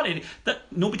 which is part of it. That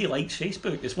nobody likes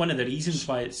Facebook. It's one of the reasons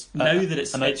why it's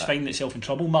finding itself in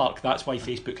trouble, Mark. That's why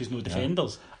Facebook has no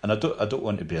defenders. And I don't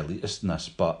want to be elitist in this,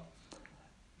 but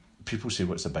people say,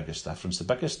 what's the biggest difference? The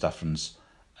biggest difference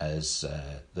is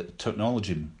that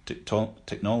technology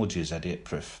is idiot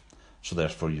proof, so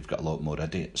therefore you've got a lot more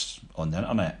idiots on the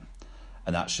internet,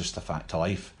 and that's just a fact of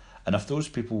life. And if those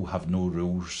people have no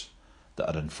rules that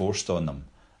are enforced on them,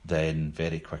 then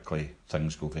very quickly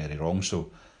things go very wrong. So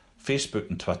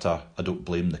Facebook and Twitter, I don't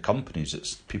blame the companies,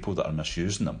 it's people that are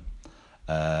misusing them,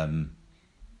 and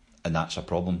that's a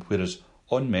problem. Whereas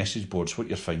on message boards, what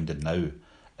you're finding now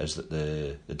is that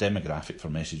the demographic for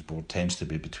message board tends to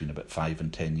be between about 5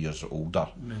 and 10 years older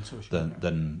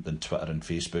than Twitter and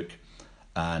Facebook.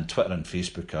 And Twitter and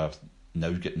Facebook are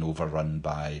now getting overrun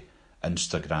by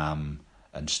Instagram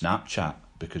and Snapchat,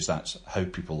 because that's how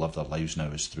people live their lives now,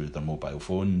 is through their mobile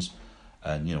phones.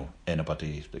 And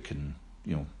anybody that can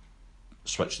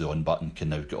switch the on button can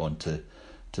now get on to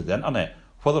the internet.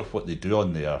 Whether what they do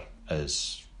on there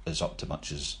is up to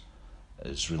much is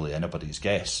really anybody's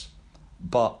guess.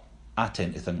 But I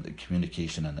tend to think that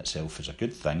communication in itself is a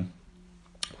good thing.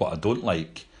 What I don't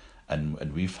like,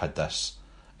 and we've had this,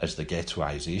 is the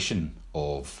ghettoisation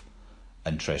of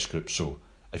interest groups. So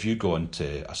if you go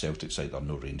onto a Celtic site, there are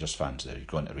no Rangers fans there. You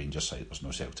go onto a Rangers site, there's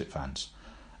no Celtic fans.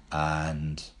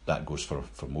 And that goes for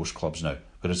most clubs now.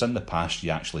 Whereas in the past, you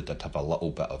actually did have a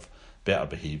little bit of better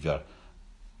behaviour,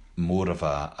 more of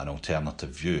an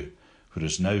alternative view.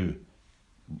 Whereas now,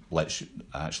 I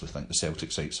actually think the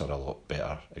Celtic sites are a lot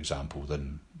better example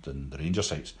than the Rangers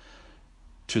sites.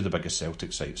 Two of the biggest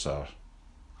Celtic sites are,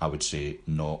 I would say,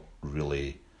 not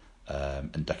really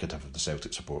indicative of the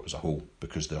Celtic support as a whole,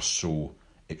 because they're so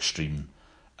extreme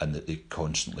and that they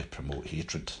constantly promote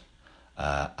hatred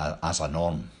as a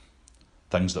norm.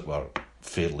 Things that were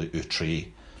fairly outre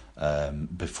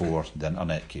before the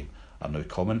internet came are now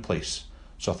commonplace.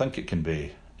 So I think it can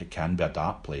be a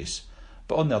dark place.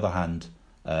 But on the other hand,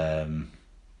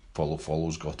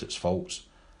 Follow's got its faults.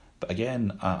 But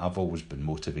again, I've always been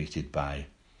motivated by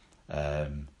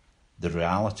the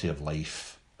reality of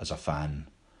life as a fan,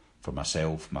 for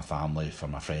myself, my family, for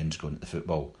my friends going to the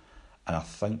football. And I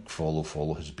think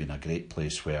Follow has been a great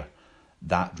place where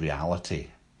that reality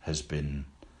has been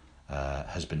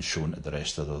shown to the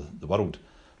rest of the world.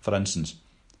 For instance,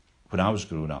 when I was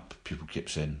growing up, people kept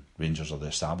saying Rangers are the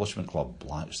establishment club.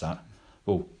 Why is that?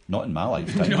 Well, not in my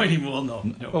lifetime. Not anymore,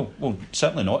 no. Well,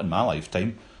 certainly not in my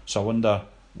lifetime. So I wonder,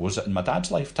 was it in my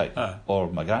dad's lifetime or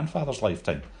my grandfather's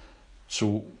lifetime?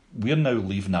 So we're now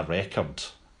leaving a record,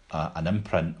 an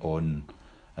imprint on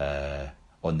the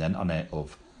internet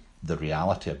of the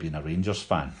reality of being a Rangers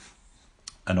fan,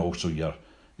 and also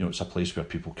it's a place where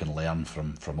people can learn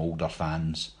from older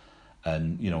fans,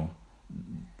 and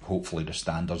hopefully the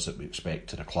standards that we expect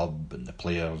to the club and the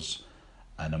players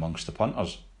and amongst the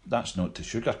punters. That's not to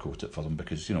sugarcoat it for them,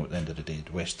 because at the end of the day,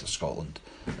 the west of Scotland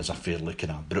is a fairly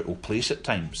kind of brutal place at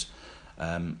times.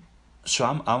 So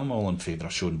I'm all in favour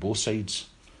of showing both sides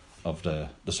of the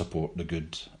support, the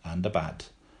good and the bad,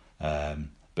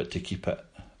 but to keep it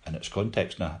in its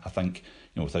context. Now, I think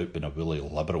without being a woolly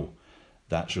liberal,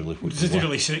 that's really what. Does it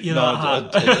really suit you? Well,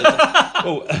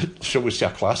 shall we say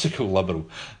a classical liberal?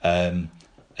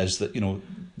 Is that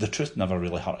the truth never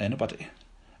really hurt anybody,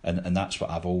 and that's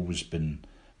what I've always been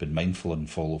mindful and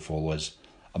follow is,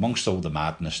 amongst all the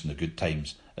madness and the good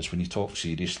times, is when you talk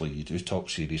seriously, you do talk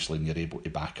seriously, and you're able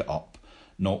to back it up,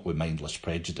 not with mindless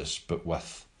prejudice, but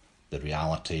with the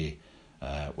reality,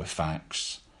 with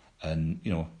facts, and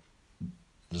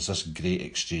there's this great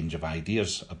exchange of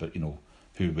ideas about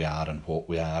who we are and what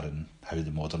we are and how the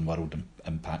modern world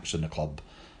impacts on the club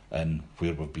and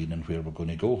where we've been and where we're going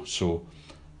to go. So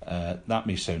that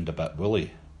may sound a bit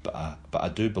woolly, but I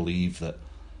do believe that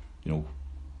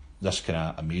this kind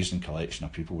of amazing collection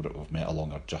of people that we've met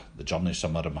along the journey.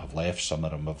 Some of them have left, some of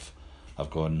them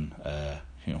have gone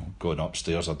going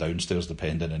upstairs or downstairs,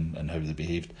 depending on how they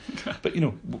behaved. But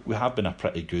we have been a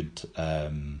pretty good, I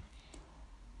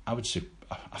would say,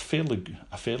 a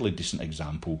fairly decent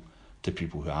example to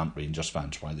people who aren't Rangers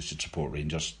fans why they should support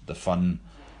Rangers. The fun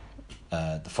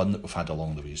that we've had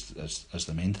along the way is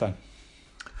the main thing.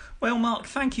 Well, Mark,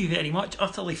 thank you very much.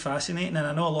 Utterly fascinating, and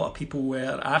I know a lot of people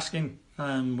were asking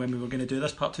when we were going to do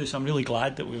this part 2, so I'm really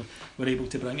glad that we were able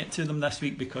to bring it to them this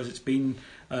week, because it's been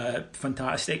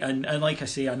fantastic. And like I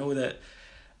say, I know that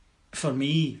for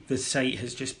me, the site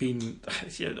has just been,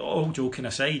 all joking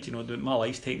aside, my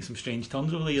life's taken some strange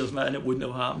turns over the years, and it wouldn't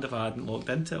have happened if I hadn't logged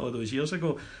into it all those years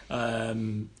ago.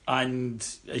 And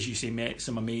as you say, met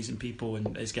some amazing people,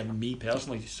 and it's given me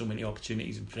personally so many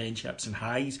opportunities and friendships and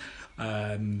highs.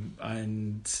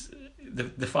 And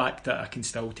the fact that I can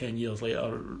still 10 years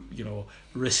later,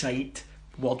 recite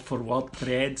word for word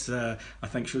threads, I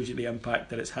think shows you the impact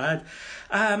that it's had.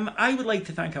 I would like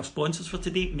to thank our sponsors for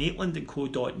today,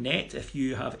 maitlandandco.net. If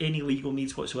you have any legal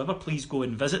needs whatsoever, please go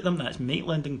and visit them. That's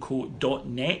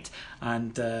maitlandandco.net,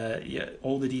 and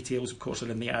all the details of course are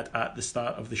in the ad at the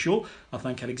start of the show. I'll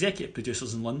thank our executive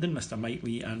producers in London, Mr. Mike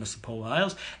Lee and Mr. Paul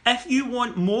Ayers. If you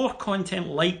want more content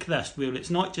like this, where it's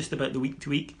not just about the week to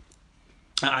week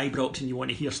at Ibrox, and you want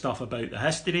to hear stuff about the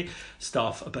history,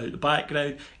 stuff about the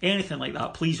background, anything like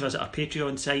that, please visit our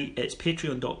Patreon site. It's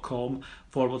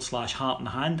patreon.com/Heart and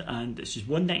Hand, and it's just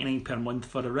 $1.99 per month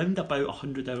for around about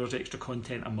 100 hours extra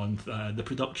content a month. The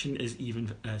production is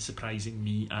even surprising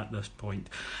me at this point.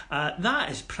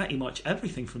 That is pretty much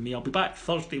everything from me. I'll be back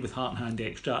Thursday with Heart and Hand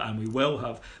Extra, and we will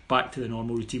have back to the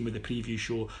normal routine with the preview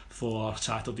show for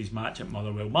Saturday's match at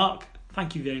Motherwell. Mark,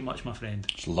 thank you very much, my friend.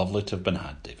 It's lovely to have been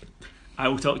had, David. I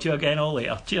will talk to you again all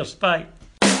later. Cheers, bye.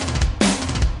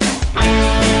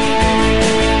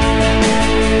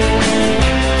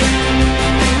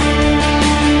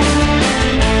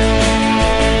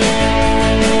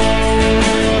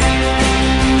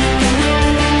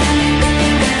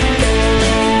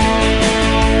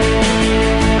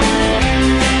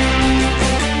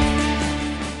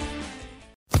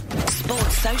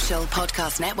 Sports Social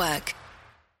Podcast Network.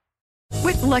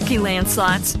 With Lucky Land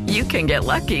Slots, you can get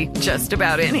lucky just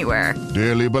about anywhere.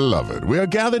 Dearly beloved, we are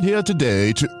gathered here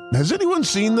today to... Has anyone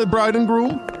seen the bride and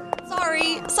groom?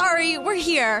 Sorry, we're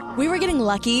here. We were getting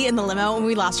lucky in the limo and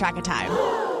we lost track of time.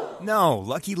 No,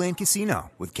 Lucky Land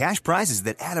Casino, with cash prizes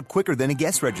that add up quicker than a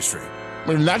guest registry.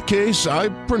 In that case, I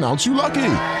pronounce you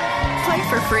lucky. Play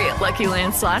for free at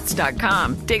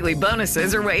LuckyLandSlots.com. Daily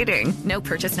bonuses are waiting. No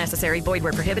purchase necessary. Void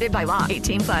where prohibited by law.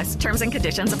 18+. Terms and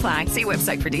conditions apply. See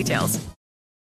website for details.